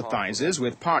sympathizes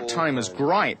with part-timers'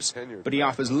 gripes, but he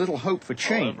offers little hope for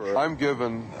change. I'm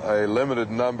given a limited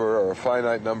number or a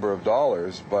finite number of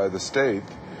dollars by the state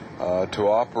to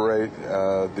operate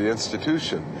the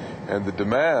institution, and the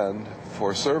demand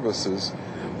for services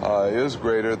is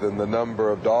greater than the number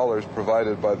of dollars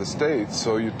provided by the state,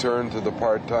 so you turn to the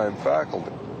part-time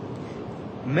faculty.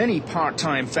 Many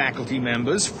part-time faculty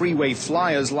members, freeway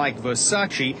flyers like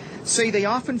Versace, say they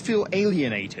often feel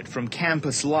alienated from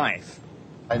campus life.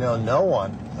 I know no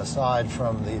one, aside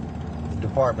from the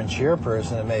department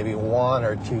chairperson and maybe 1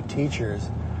 or 2 teachers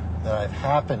that I've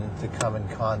happened to come in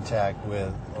contact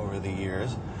with over the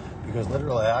years, because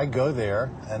literally I go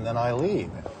there and then I leave.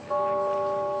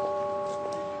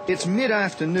 It's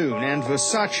mid-afternoon and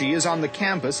Versace is on the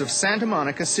campus of Santa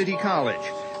Monica City College,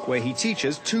 where he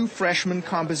teaches 2 freshman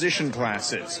composition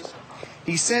classes.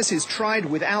 He says he's tried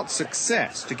without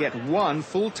success to get 1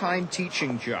 full-time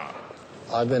teaching job.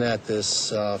 I've been at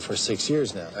this for 6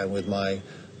 years now, and with my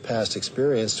past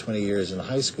experience, 20 years in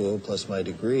high school, plus my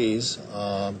degrees,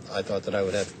 I thought that I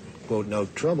would have, quote, no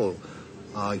trouble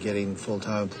getting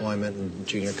full-time employment in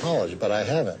junior college, but I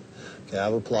haven't. Okay,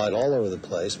 I've applied all over the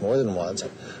place, more than once.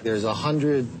 There's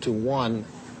 100 to 1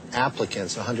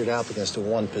 applicants, 100 applicants to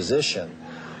 1 position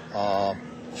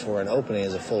for an opening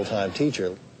as a full-time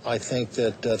teacher. I think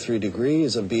that 3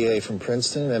 degrees, a BA from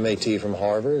Princeton, an MAT from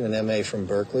Harvard, an MA from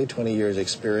Berkeley, 20 years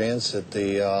experience at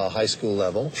the high school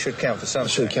level. Should count for something.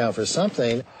 Should count for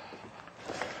something.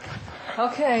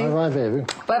 Okay. Bye-bye, baby.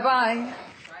 Bye-bye.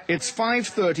 It's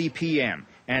 5:30 p.m.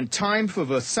 and time for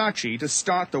Versace to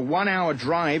start the 1-hour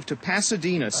drive to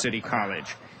Pasadena City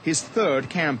College, his 3rd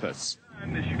campus.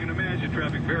 As you can imagine,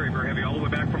 traffic very, very heavy all the way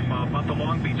back from off the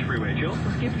Long Beach Freeway. Jill,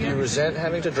 let's keep Do you resent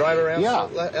having to drive around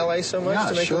L.A. so much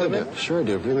to make a living? Sure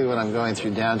do. Really, when I'm going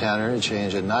through downtown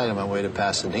interchange at night on my way to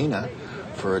Pasadena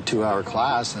for a 2-hour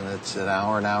class, and it's an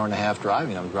hour and a half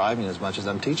driving. I'm driving as much as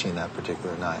I'm teaching that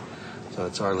particular night. So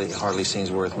it hardly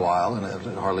seems worthwhile, and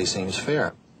it hardly seems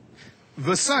fair.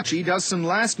 Versace does some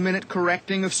last-minute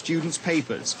correcting of students'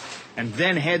 papers and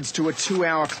then heads to a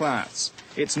 2-hour class.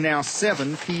 It's now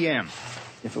 7 p.m.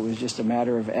 If it was just a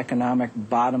matter of economic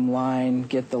bottom line,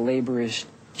 get the labor as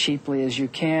cheaply as you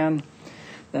can,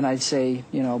 then I'd say,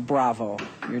 you know, bravo,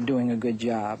 you're doing a good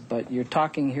job. But you're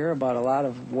talking here about a lot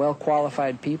of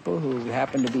well-qualified people who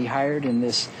happen to be hired in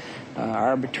this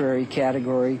arbitrary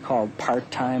category called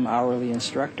part-time hourly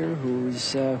instructor,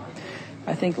 whose,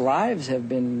 I think, lives have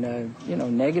been,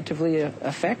 negatively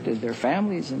affected. Their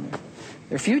families and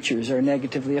their futures are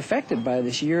negatively affected by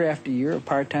this year after year of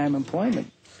part-time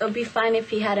employment. It would be fine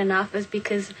if he had an office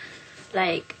because,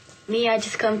 like, me, I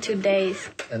just come 2 days.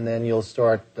 And then you'll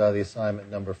start the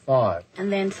assignment number 5.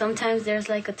 And then sometimes there's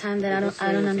like a time that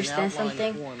I don't understand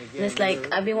something. And it's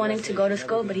like I've been wanting to go to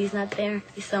school, but he's not there.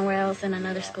 He's somewhere else in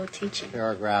another school teaching.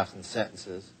 Paragraphs and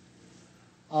sentences.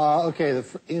 Okay,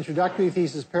 the introductory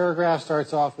thesis paragraph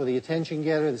starts off with the attention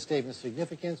getter, the statement of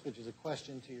significance, which is a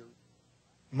question to your...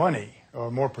 Money,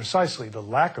 or more precisely, the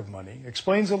lack of money,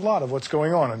 explains a lot of what's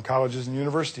going on in colleges and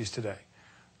universities today.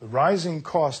 The rising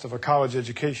cost of a college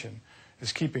education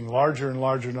is keeping larger and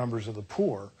larger numbers of the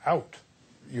poor out.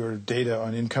 Your data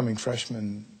on incoming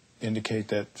freshmen indicate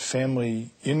that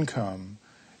family income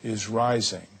is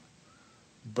rising,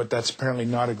 but that's apparently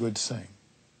not a good thing.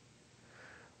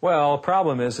 Well, the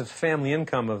problem is if family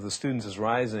income of the students is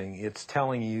rising, it's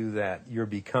telling you that you're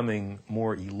becoming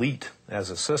more elite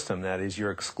as a system. That is, you're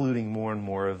excluding more and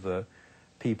more of the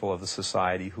people of the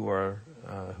society who are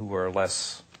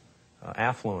less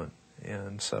affluent.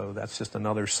 And so that's just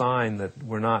another sign that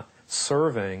we're not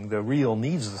serving the real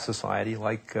needs of the society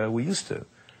like we used to.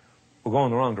 We're going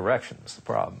the wrong direction, is the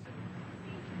problem.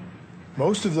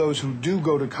 Most of those who do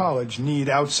go to college need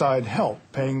outside help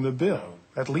paying the bill.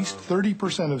 At least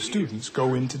 30% of students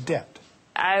go into debt.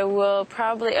 I will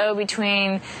probably owe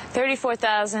between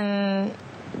 $34,000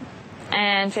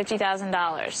 and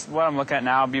 $50,000. What I'm looking at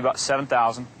now would be about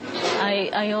 $7,000.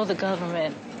 I owe the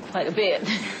government quite a bit.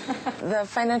 The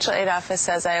financial aid office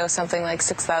says I owe something like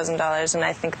 $6,000, and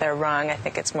I think they're wrong. I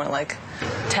think it's more like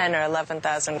 $10,000 or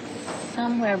 $11,000.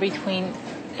 Somewhere between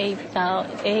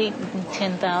 $8,000 and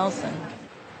 $10,000.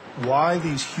 Why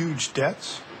these huge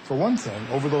debts? For one thing,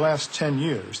 over the last 10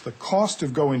 years, the cost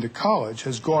of going to college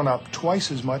has gone up twice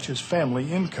as much as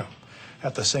family income.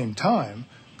 At the same time,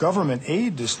 government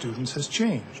aid to students has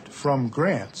changed from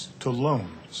grants to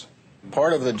loans.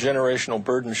 Part of the generational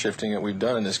burden shifting that we've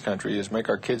done in this country is make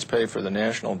our kids pay for the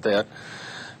national debt,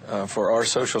 for our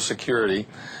Social Security,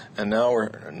 and now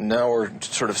we're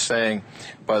sort of saying,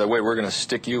 by the way, we're going to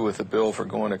stick you with the bill for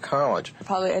going to college. I'll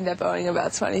probably end up owing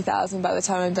about $20,000 by the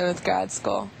time I'm done with grad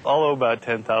school. I'll owe about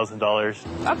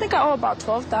 $10,000. I think I owe about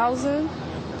 $12,000.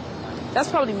 That's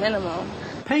probably minimum.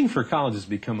 Paying for college has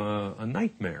become a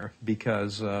nightmare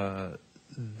because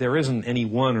there isn't any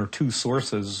one or two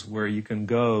sources where you can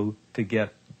go to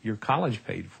get your college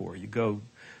paid for. You go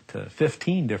to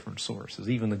 15 different sources.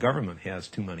 Even the government has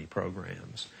too many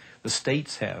programs. The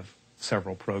states have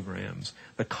several programs.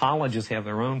 The colleges have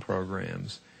their own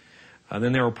programs.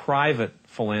 Then there are private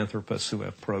philanthropists who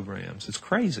have programs. It's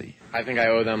crazy. I think I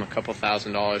owe them a couple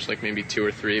 $1,000s, like maybe 2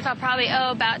 or 3. I'll probably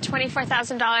owe about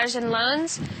 $24,000 in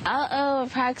loans. I'll owe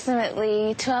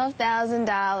approximately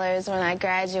 $12,000 when I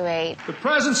graduate. The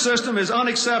present system is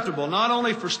unacceptable, not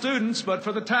only for students, but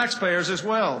for the taxpayers as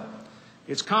well.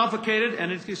 It's complicated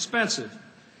and it's expensive.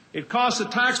 It costs the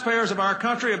taxpayers of our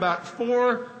country about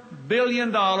 $4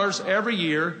 billion every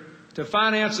year to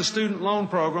finance the student loan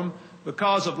program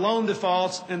because of loan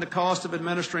defaults and the cost of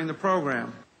administering the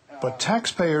program. But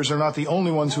taxpayers are not the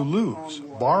only ones who lose.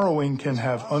 Borrowing can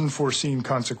have unforeseen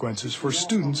consequences for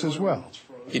students as well.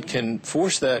 It can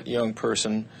force that young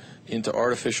person into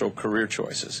artificial career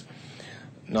choices,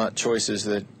 not choices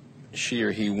that she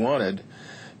or he wanted,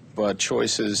 but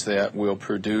choices that will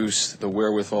produce the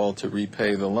wherewithal to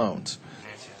repay the loans.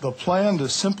 The plan to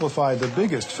simplify the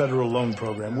biggest federal loan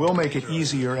program will make it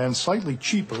easier and slightly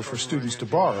cheaper for students to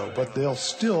borrow, but they'll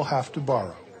still have to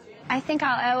borrow. I think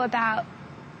I'll owe about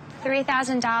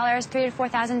 $3,000, $3,000 to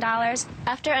 $4,000.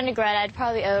 After undergrad, I'd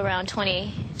probably owe around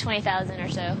 $20,000 or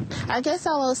so. I guess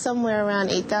I'll owe somewhere around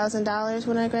 $8,000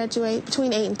 when I graduate,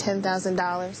 between $8,000 and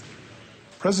 $10,000.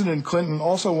 President Clinton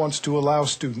also wants to allow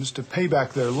students to pay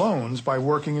back their loans by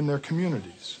working in their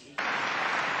communities.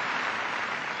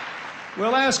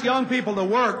 We'll ask young people to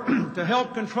work to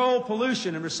help control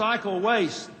pollution and recycle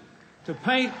waste, to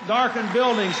paint darkened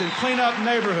buildings and clean up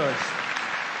neighborhoods,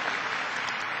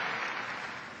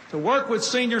 to work with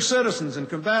senior citizens and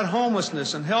combat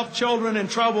homelessness and help children in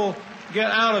trouble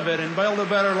get out of it and build a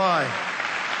better life.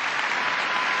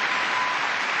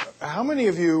 How many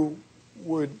of you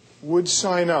would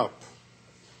sign up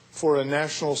for a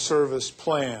national service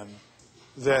plan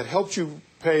that helped you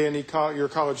pay your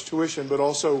college tuition, but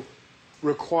also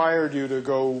required you to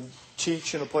go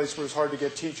teach in a place where it's hard to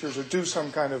get teachers or do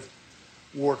some kind of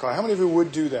work? How many of you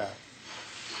would do that?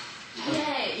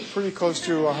 Yay. Pretty close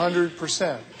to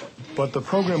 100%. But the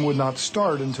program would not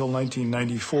start until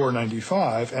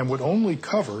 1994-95 and would only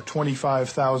cover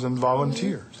 25,000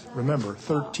 volunteers. Remember,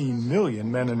 13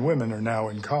 million men and women are now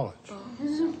in college.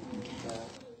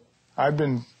 I've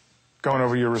been going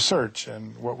over your research,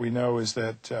 and what we know is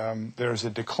that there's a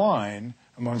decline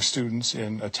among students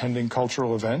in attending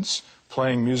cultural events,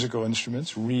 playing musical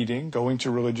instruments, reading, going to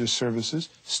religious services,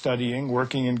 studying,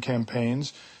 working in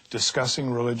campaigns, discussing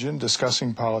religion,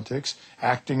 discussing politics,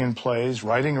 acting in plays,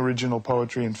 writing original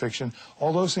poetry and fiction.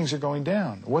 All those things are going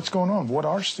down. What's going on? What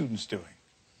are students doing?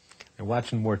 They're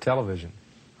watching more television.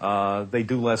 They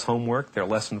do less homework. They're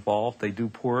less involved. They do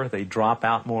poorer. They drop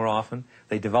out more often.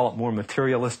 They develop more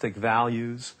materialistic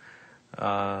values.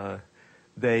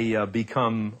 They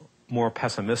become more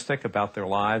pessimistic about their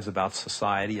lives, about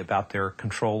society, about their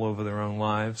control over their own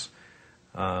lives.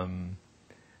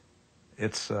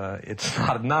 It's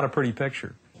not a pretty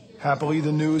picture. Happily,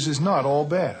 the news is not all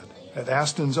bad. At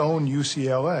Aston's own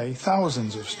UCLA,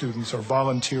 thousands of students are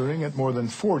volunteering at more than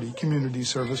 40 community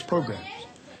service programs.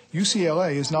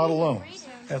 UCLA is not alone.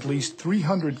 At least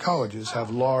 300 colleges have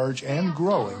large and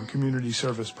growing community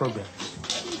service programs.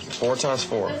 4 times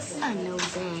 4. I know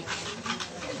that.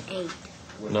 8.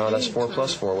 No, that's 4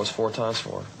 plus 4. What's 4 times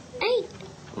 4? 8.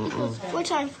 4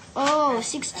 times. Oh,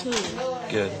 16.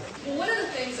 Good. One of the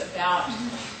things about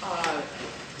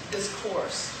this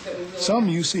course that we really... Some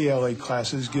UCLA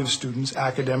classes give students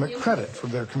academic credit for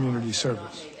their community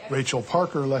service. Rachel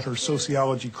Parker let her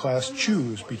sociology class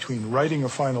choose between writing a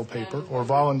final paper or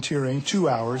volunteering 2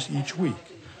 hours each week.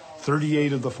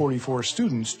 38 of the 44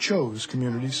 students chose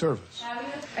community service.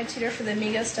 I tutor for the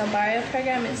Amigos del Barrio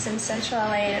program. It's in Central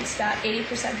LA, and it's about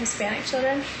 80% Hispanic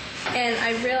children. And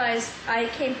I realized I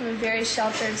came from a very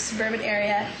sheltered suburban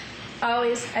area.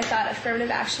 I thought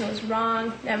affirmative action was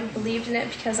wrong, never believed in it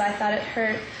because I thought it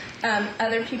hurt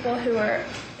other people who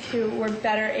were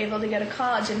better able to go to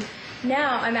college. And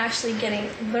now I'm actually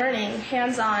learning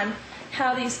hands-on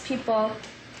how these people,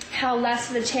 how less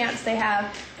of a chance they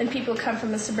have than people who come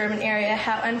from a suburban area,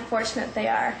 how unfortunate they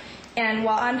are. And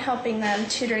while I'm helping them,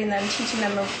 tutoring them, teaching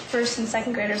them first and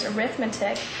second graders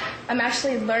arithmetic, I'm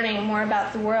actually learning more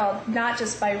about the world, not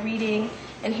just by reading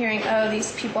and hearing, oh,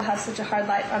 these people have such a hard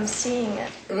life. I'm seeing it.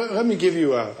 Let me give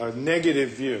you a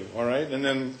negative view, all right? And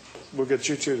then we'll get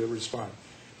you two to respond.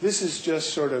 This is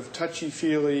just sort of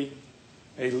touchy-feely,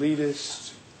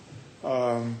 elitist,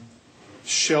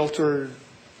 sheltered,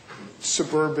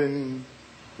 suburban,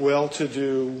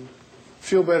 well-to-do,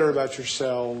 feel better about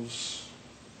yourselves,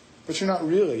 but you're not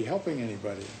really helping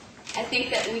anybody. I think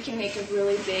that we can make a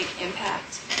really big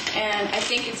impact, and I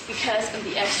think it's because of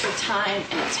the extra time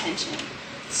and attention.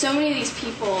 So many of these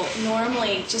people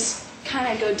normally just kind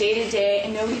of go day to day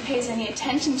and nobody pays any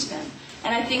attention to them.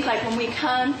 And I think like when we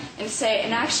come and say,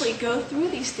 and actually go through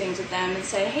these things with them and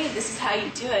say, hey, this is how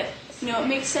you do it, it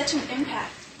makes such an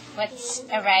impact. What's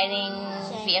a riding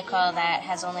vehicle that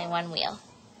has only one wheel?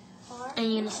 A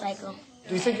unicycle.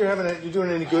 Do you think you're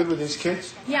doing any good with these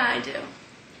kids? Yeah, I do.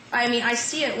 I mean, I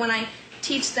see it when I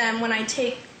teach them, when I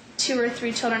take 2 or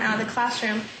 3 children out of the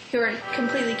classroom who are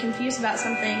completely confused about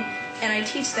something, and I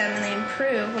teach them and they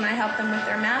improve when I help them with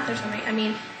their math or something. I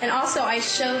mean, and also I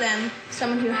show them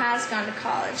someone who has gone to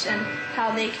college and how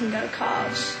they can go to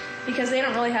college, because they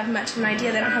don't really have much of an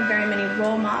idea. They don't have very many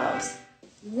role models.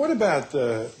 What about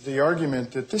the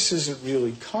argument that this isn't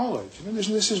really college? I mean,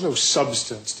 this is no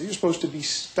substance. You're supposed to be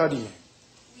studying.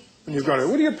 When you've got it,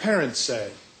 what do your parents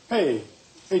say? Hey,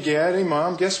 Dad, hey,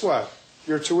 Mom, guess what?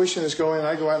 Your tuition is going, and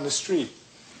I go out in the street.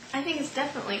 I think it's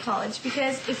definitely college,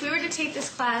 because if we were to take this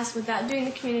class without doing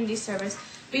the community service,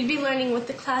 we'd be learning what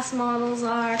the class models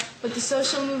are, what the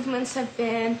social movements have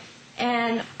been,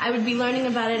 and I would be learning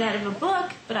about it out of a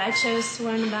book, but I chose to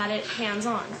learn about it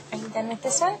hands-on. Are you done with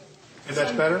this one? And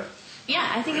that's better?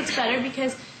 Yeah, I think it's better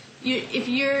because if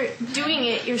you're doing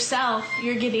it yourself,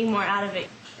 you're getting more out of it.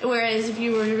 Whereas if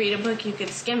you were to read a book, you could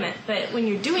skim it. But when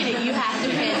you're doing it, you have to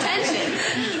pay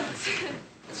attention.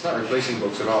 It's not replacing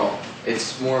books at all.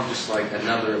 It's more of just like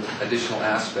another additional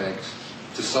aspect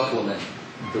to supplement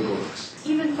the books.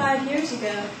 Even 5 years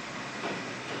ago,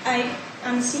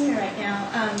 I'm a senior right now.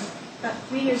 About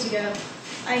 3 years ago,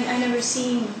 I never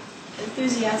seen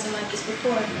enthusiasm like this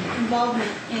before.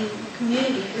 Involvement in the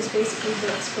community was basically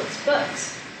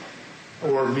books.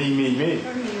 Or me.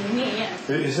 Or me, yeah.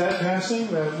 Is that passing,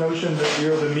 that notion that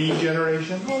you're the me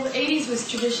generation? Well, the 80s was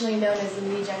traditionally known as the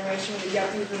me generation, where young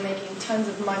people were making tons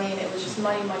of money, and it was just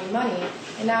money.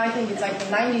 And now I think it's like the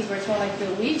 90s, where it's more like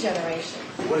the we generation.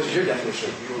 What is your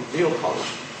definition of real college?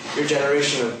 Your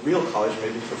generation of real college may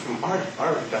be from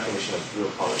our definition of real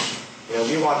college. You know,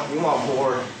 we want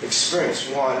more experience.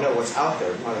 We want to know what's out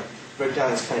there. We want to break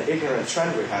down this kind of ignorant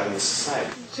trend we have in this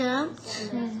society.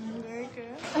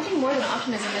 I think more than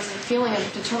optimism is a feeling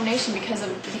of determination because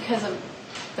of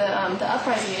the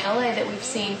uprising in LA that we've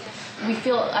seen.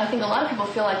 I think a lot of people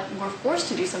feel like we're forced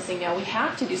to do something now. We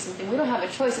have to do something. We don't have a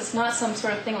choice. It's not some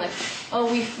sort of thing like,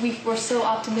 oh, we're so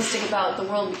optimistic about the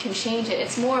world we can change it.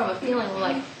 It's more of a feeling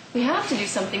like we have to do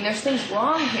something. There's things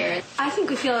wrong here. I think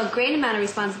we feel a great amount of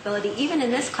responsibility. Even in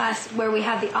this class where we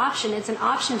have the option, it's an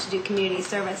option to do community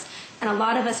service. And a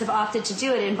lot of us have opted to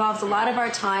do it. It involves a lot of our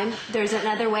time. There's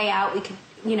another way out. We could,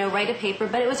 write a paper,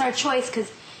 but it was our choice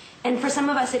and for some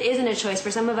of us it isn't a choice.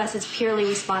 For some of us it's purely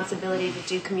responsibility to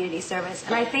do community service.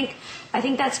 And I think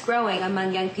that's growing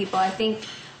among young people. I think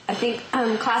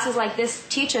classes like this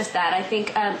teach us that. I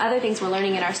think other things we're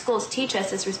learning in our schools teach us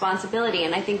this responsibility,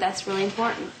 and I think that's really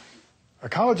important. A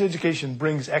college education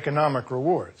brings economic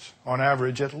rewards, on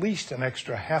average at least an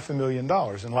extra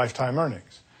 $500,000 in lifetime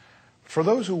earnings. For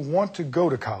those who want to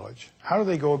go to college, how do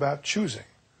they go about choosing?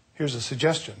 Here's a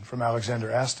suggestion from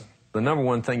Alexander Aston. The number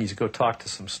one thing is go talk to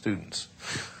some students.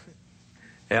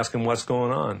 Ask them what's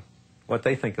going on, what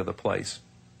they think of the place.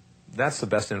 That's the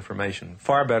best information,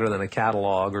 far better than a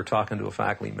catalog or talking to a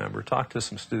faculty member. Talk to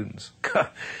some students.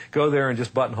 Go there and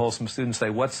just buttonhole some students. Say,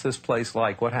 what's this place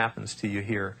like? What happens to you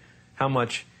here? How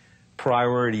much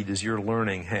priority does your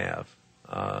learning have?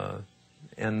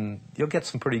 And you'll get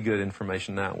some pretty good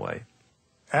information that way.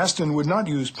 Aston would not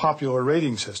use popular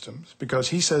rating systems because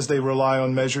he says they rely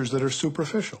on measures that are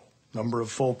superficial. Number of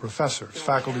full professors,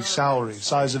 faculty salaries,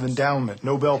 size of endowment,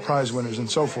 Nobel Prize winners, and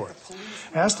so forth.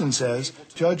 Aston says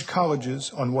judge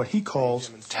colleges on what he calls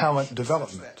talent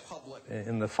development.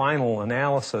 In the final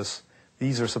analysis,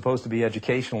 these are supposed to be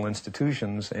educational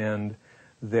institutions, and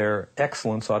their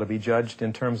excellence ought to be judged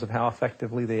in terms of how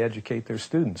effectively they educate their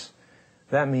students.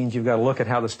 That means you've got to look at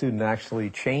how the student actually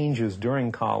changes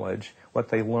during college, what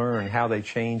they learn, how they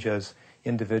change as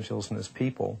individuals and as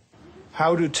people.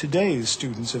 How do today's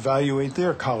students evaluate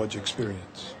their college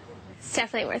experience? It's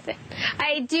definitely worth it.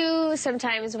 I do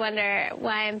sometimes wonder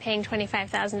why I'm paying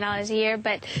 $25,000 a year,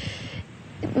 but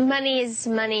money is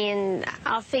money, and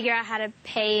I'll figure out how to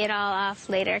pay it all off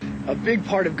later. A big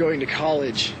part of going to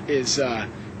college is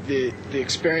the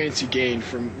experience you gain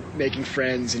from making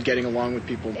friends and getting along with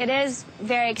people. It is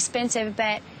very expensive,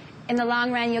 but in the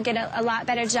long run you'll get a lot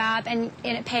better job, and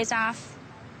it pays off.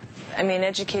 I mean,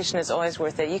 education is always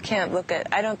worth it.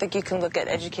 I don't think you can look at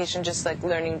education just like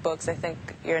learning books. I think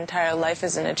your entire life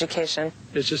is an education.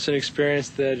 It's just an experience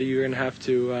that you're going to have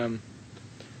to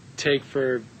take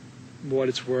for what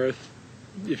it's worth.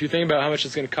 If you think about how much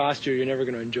it's going to cost you, you're never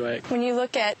going to enjoy it. When you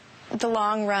look at the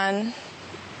long run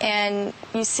and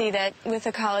you see that with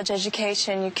a college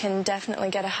education you can definitely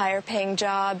get a higher paying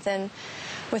job than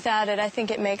without it, I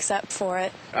think it makes up for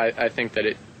it. I think that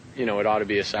it ought to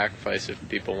be a sacrifice if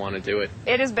people want to do it.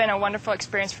 It has been a wonderful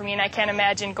experience for me, and I can't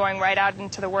imagine going right out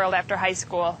into the world after high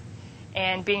school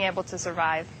and being able to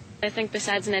survive. I think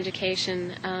besides an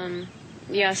education,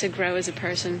 you also grow as a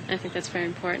person. I think that's very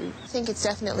important. I think it's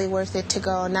definitely worth it to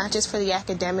go, not just for the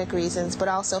academic reasons, but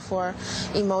also for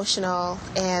emotional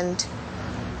and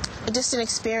just an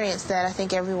experience that I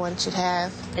think everyone should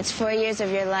have. It's 4 years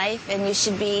of your life, and you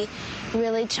should be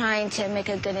really trying to make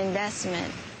a good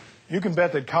investment. You can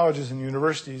bet that colleges and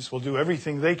universities will do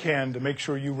everything they can to make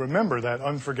sure you remember that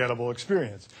unforgettable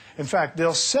experience. In fact,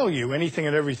 they'll sell you anything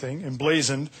and everything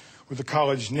emblazoned with the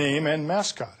college name and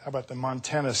mascot. How about the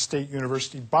Montana State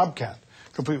University Bobcat,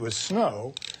 complete with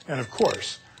snow and, of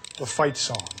course, the fight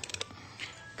song.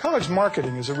 College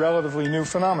marketing is a relatively new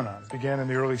phenomenon. It began in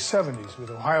the early 70s with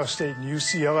Ohio State and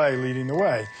UCLA leading the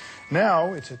way.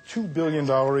 Now it's a $2 billion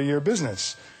a year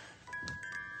business.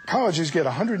 Colleges get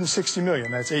 $160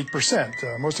 million, that's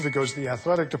 8%. Most of it goes to the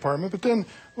athletic department, but then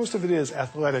most of it is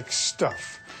athletic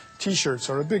stuff. T-shirts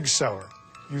are a big seller.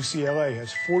 UCLA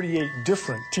has 48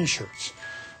 different T-shirts.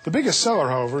 The biggest seller,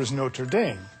 however, is Notre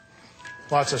Dame.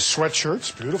 Lots of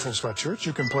sweatshirts, beautiful sweatshirts.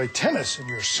 You can play tennis in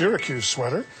your Syracuse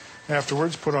sweater.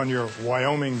 Afterwards, put on your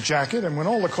Wyoming jacket, and when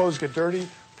all the clothes get dirty,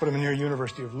 put them in your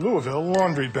University of Louisville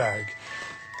laundry bag.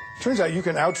 Turns out you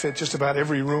can outfit just about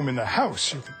every room in the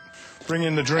house. You can bring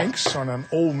in the drinks on an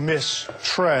Ole Miss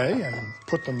tray and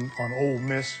put them on Ole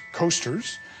Miss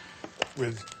coasters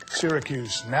with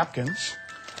Syracuse napkins.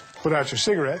 Put out your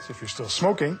cigarettes, if you're still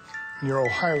smoking, in your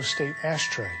Ohio State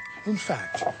ashtray. In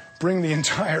fact, bring the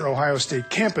entire Ohio State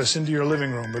campus into your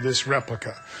living room with this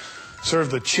replica.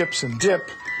 Serve the chips and dip,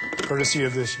 courtesy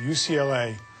of this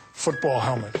UCLA football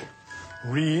helmet.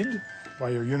 Read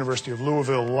by your University of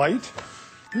Louisville light.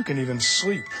 You can even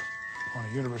sleep on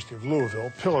a University of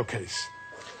Louisville pillowcase.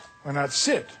 Why not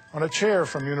sit on a chair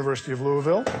from University of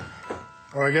Louisville?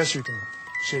 Or I guess you can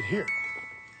sit here.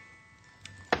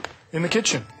 In the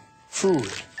kitchen,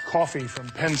 food, coffee from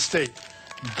Penn State,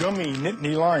 gummy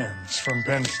Nittany Lions from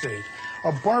Penn State,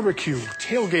 a barbecue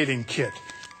tailgating kit,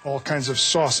 all kinds of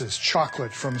sauces,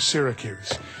 chocolate from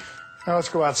Syracuse. Now let's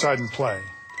go outside and play.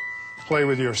 Play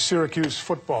with your Syracuse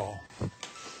football.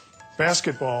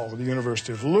 Basketball with the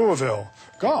University of Louisville.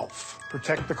 Golf.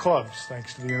 Protect the clubs,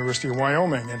 thanks to the University of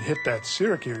Wyoming, and hit that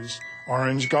Syracuse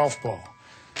orange golf ball.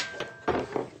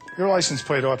 Your license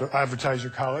plate ought to advertise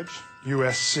your college.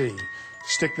 USC.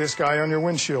 Stick this guy on your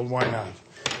windshield, why not?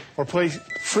 Or play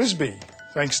Frisbee,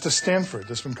 thanks to Stanford.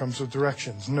 This one comes with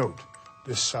directions. Note,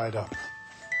 this side up.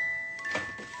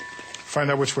 Find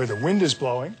out which way the wind is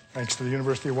blowing, thanks to the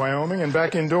University of Wyoming. And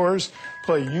back indoors,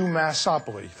 play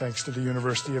UMassopoly, thanks to the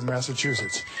University of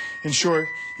Massachusetts. In short,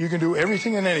 you can do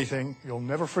everything and anything. You'll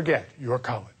never forget your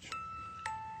college.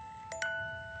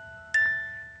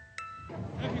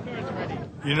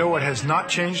 You know what has not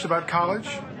changed about college?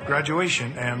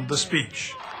 Graduation and the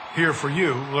speech. Here for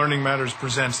you, Learning Matters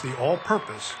presents the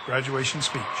all-purpose graduation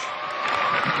speech.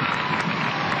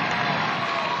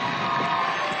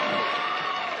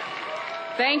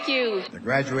 Thank you. The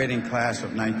graduating class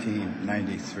of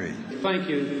 1993. Thank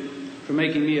you for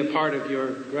making me a part of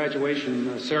your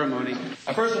graduation ceremony.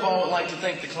 I first of all would like to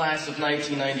thank the class of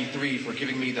 1993 for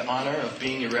giving me the honor of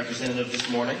being your representative this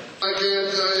morning. I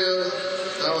can't tell you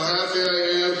how happy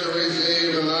I am to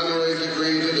receive an honorary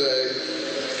degree today.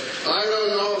 I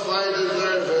don't know if I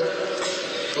deserve it,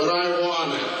 but I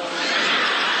want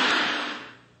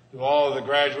it. To all of the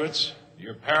graduates,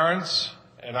 your parents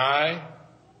and I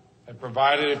have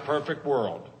provided a perfect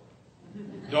world.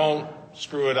 Don't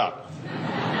screw it up.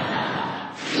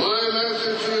 My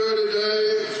message to you today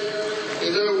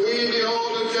is that we, the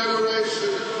older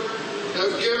generation,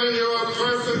 have given you a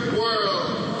perfect world,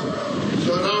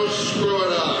 so don't screw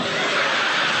it up.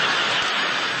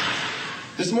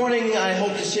 This morning, I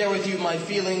hope to share with you my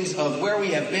feelings of where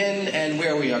we have been and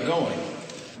where we are going.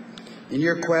 In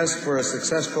your quest for a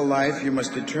successful life, you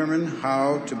must determine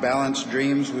how to balance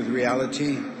dreams with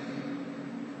reality,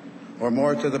 or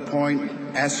more to the point,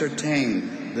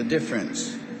 ascertain the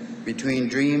difference between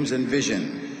dreams and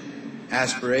vision,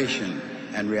 aspiration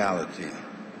and reality.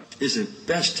 Is it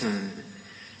best time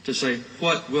to say,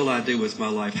 what will I do with my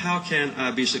life? How can I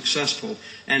be successful?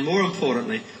 And more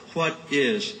importantly, what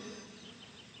is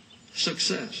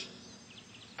success?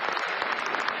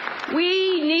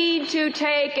 We need to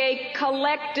take a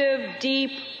collective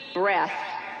deep breath.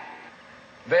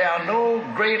 There are no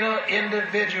greater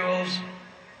individuals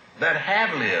that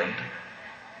have lived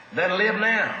than live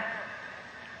now.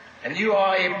 And you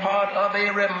are a part of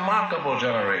a remarkable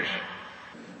generation.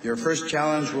 Your first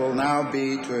challenge will now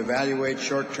be to evaluate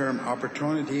short-term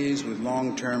opportunities with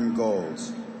long-term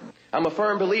goals. I'm a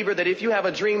firm believer that if you have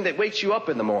a dream that wakes you up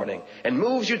in the morning and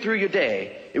moves you through your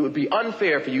day, it would be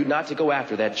unfair for you not to go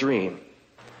after that dream.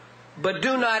 But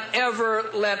do not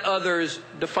ever let others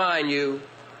define you.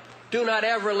 Do not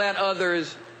ever let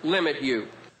others limit you.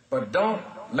 But don't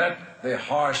let the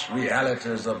harsh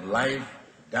realities of life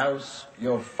douse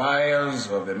your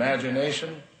fires of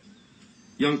imagination.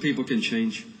 Young people can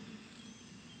change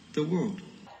the world.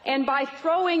 And by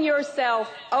throwing yourself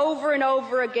over and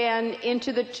over again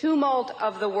into the tumult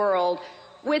of the world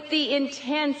with the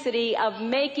intensity of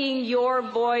making your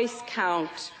voice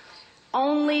count,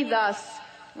 only thus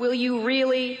will you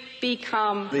really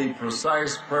become the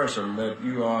precise person that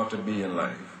you are to be in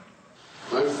life.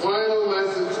 My final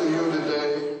message to you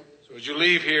today. So as you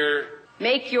leave here,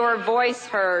 make your voice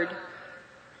heard.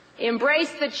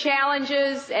 Embrace the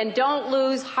challenges and don't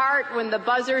lose heart when the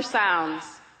buzzer sounds.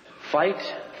 Fight,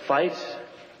 fight,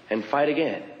 and fight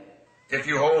again. If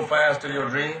you hold fast to your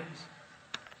dreams,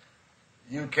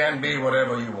 you can be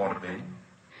whatever you want to be.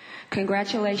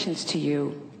 Congratulations to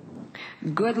you.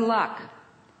 Good luck.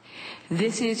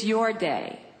 This is your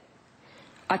day,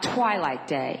 a twilight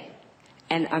day,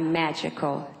 and a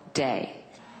magical day.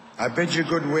 I bid you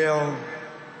goodwill,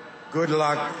 good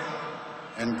luck,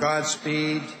 and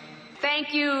Godspeed.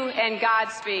 Thank you and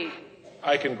Godspeed.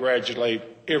 I congratulate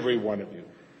every one of you.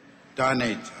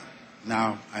 Donate.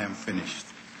 Now I am finished.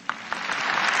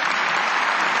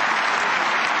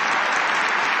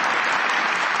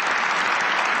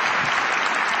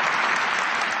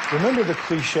 Remember the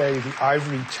cliche, the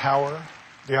ivory tower?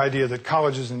 The idea that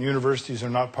colleges and universities are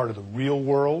not part of the real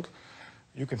world?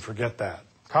 You can forget that.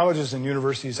 Colleges and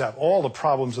universities have all the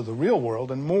problems of the real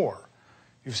world and more.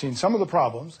 You've seen some of the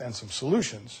problems and some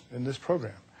solutions in this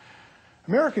program.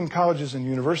 American colleges and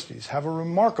universities have a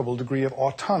remarkable degree of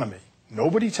autonomy.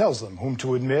 Nobody tells them whom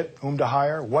to admit, whom to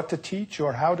hire, what to teach,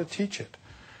 or how to teach it.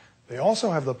 They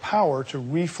also have the power to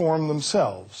reform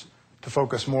themselves, to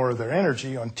focus more of their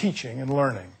energy on teaching and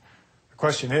learning. The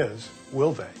question is,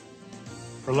 will they?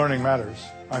 For Learning Matters,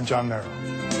 I'm John Merrow.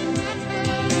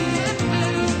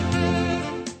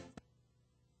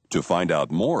 To find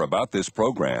out more about this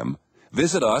program,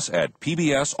 visit us at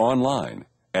PBS Online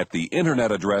at the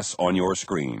internet address on your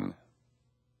screen.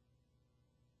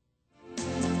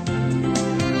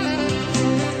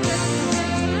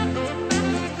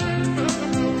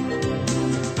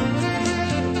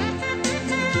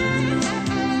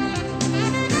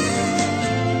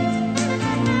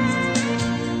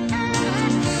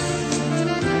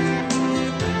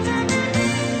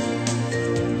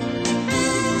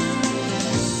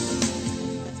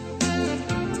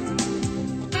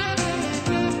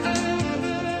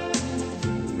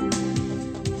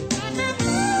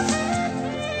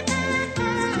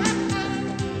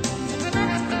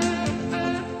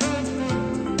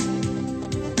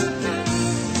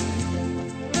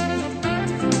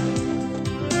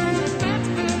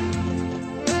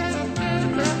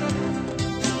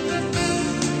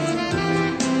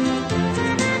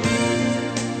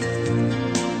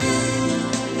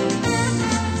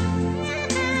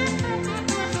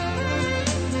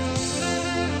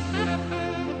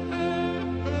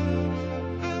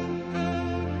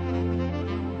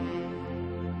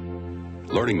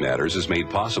 Learning Matters is made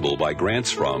possible by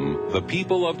grants from the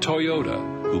people of Toyota,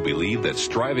 who believe that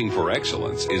striving for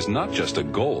excellence is not just a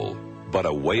goal, but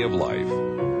a way of life.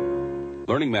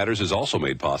 Learning Matters is also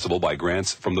made possible by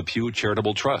grants from the Pew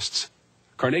Charitable Trusts,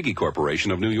 Carnegie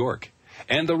Corporation of New York,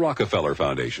 and the Rockefeller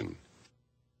Foundation.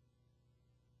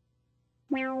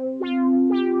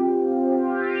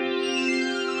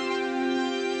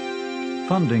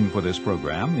 Funding for this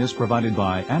program is provided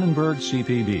by Annenberg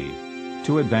CPB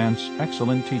to advance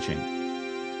excellent teaching.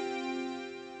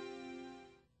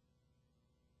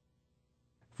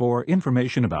 For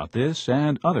information about this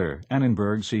and other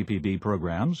Annenberg CPB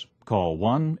programs, call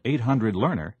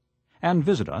 1-800-LEARNER and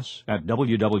visit us at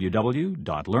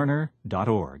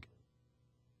www.learner.org.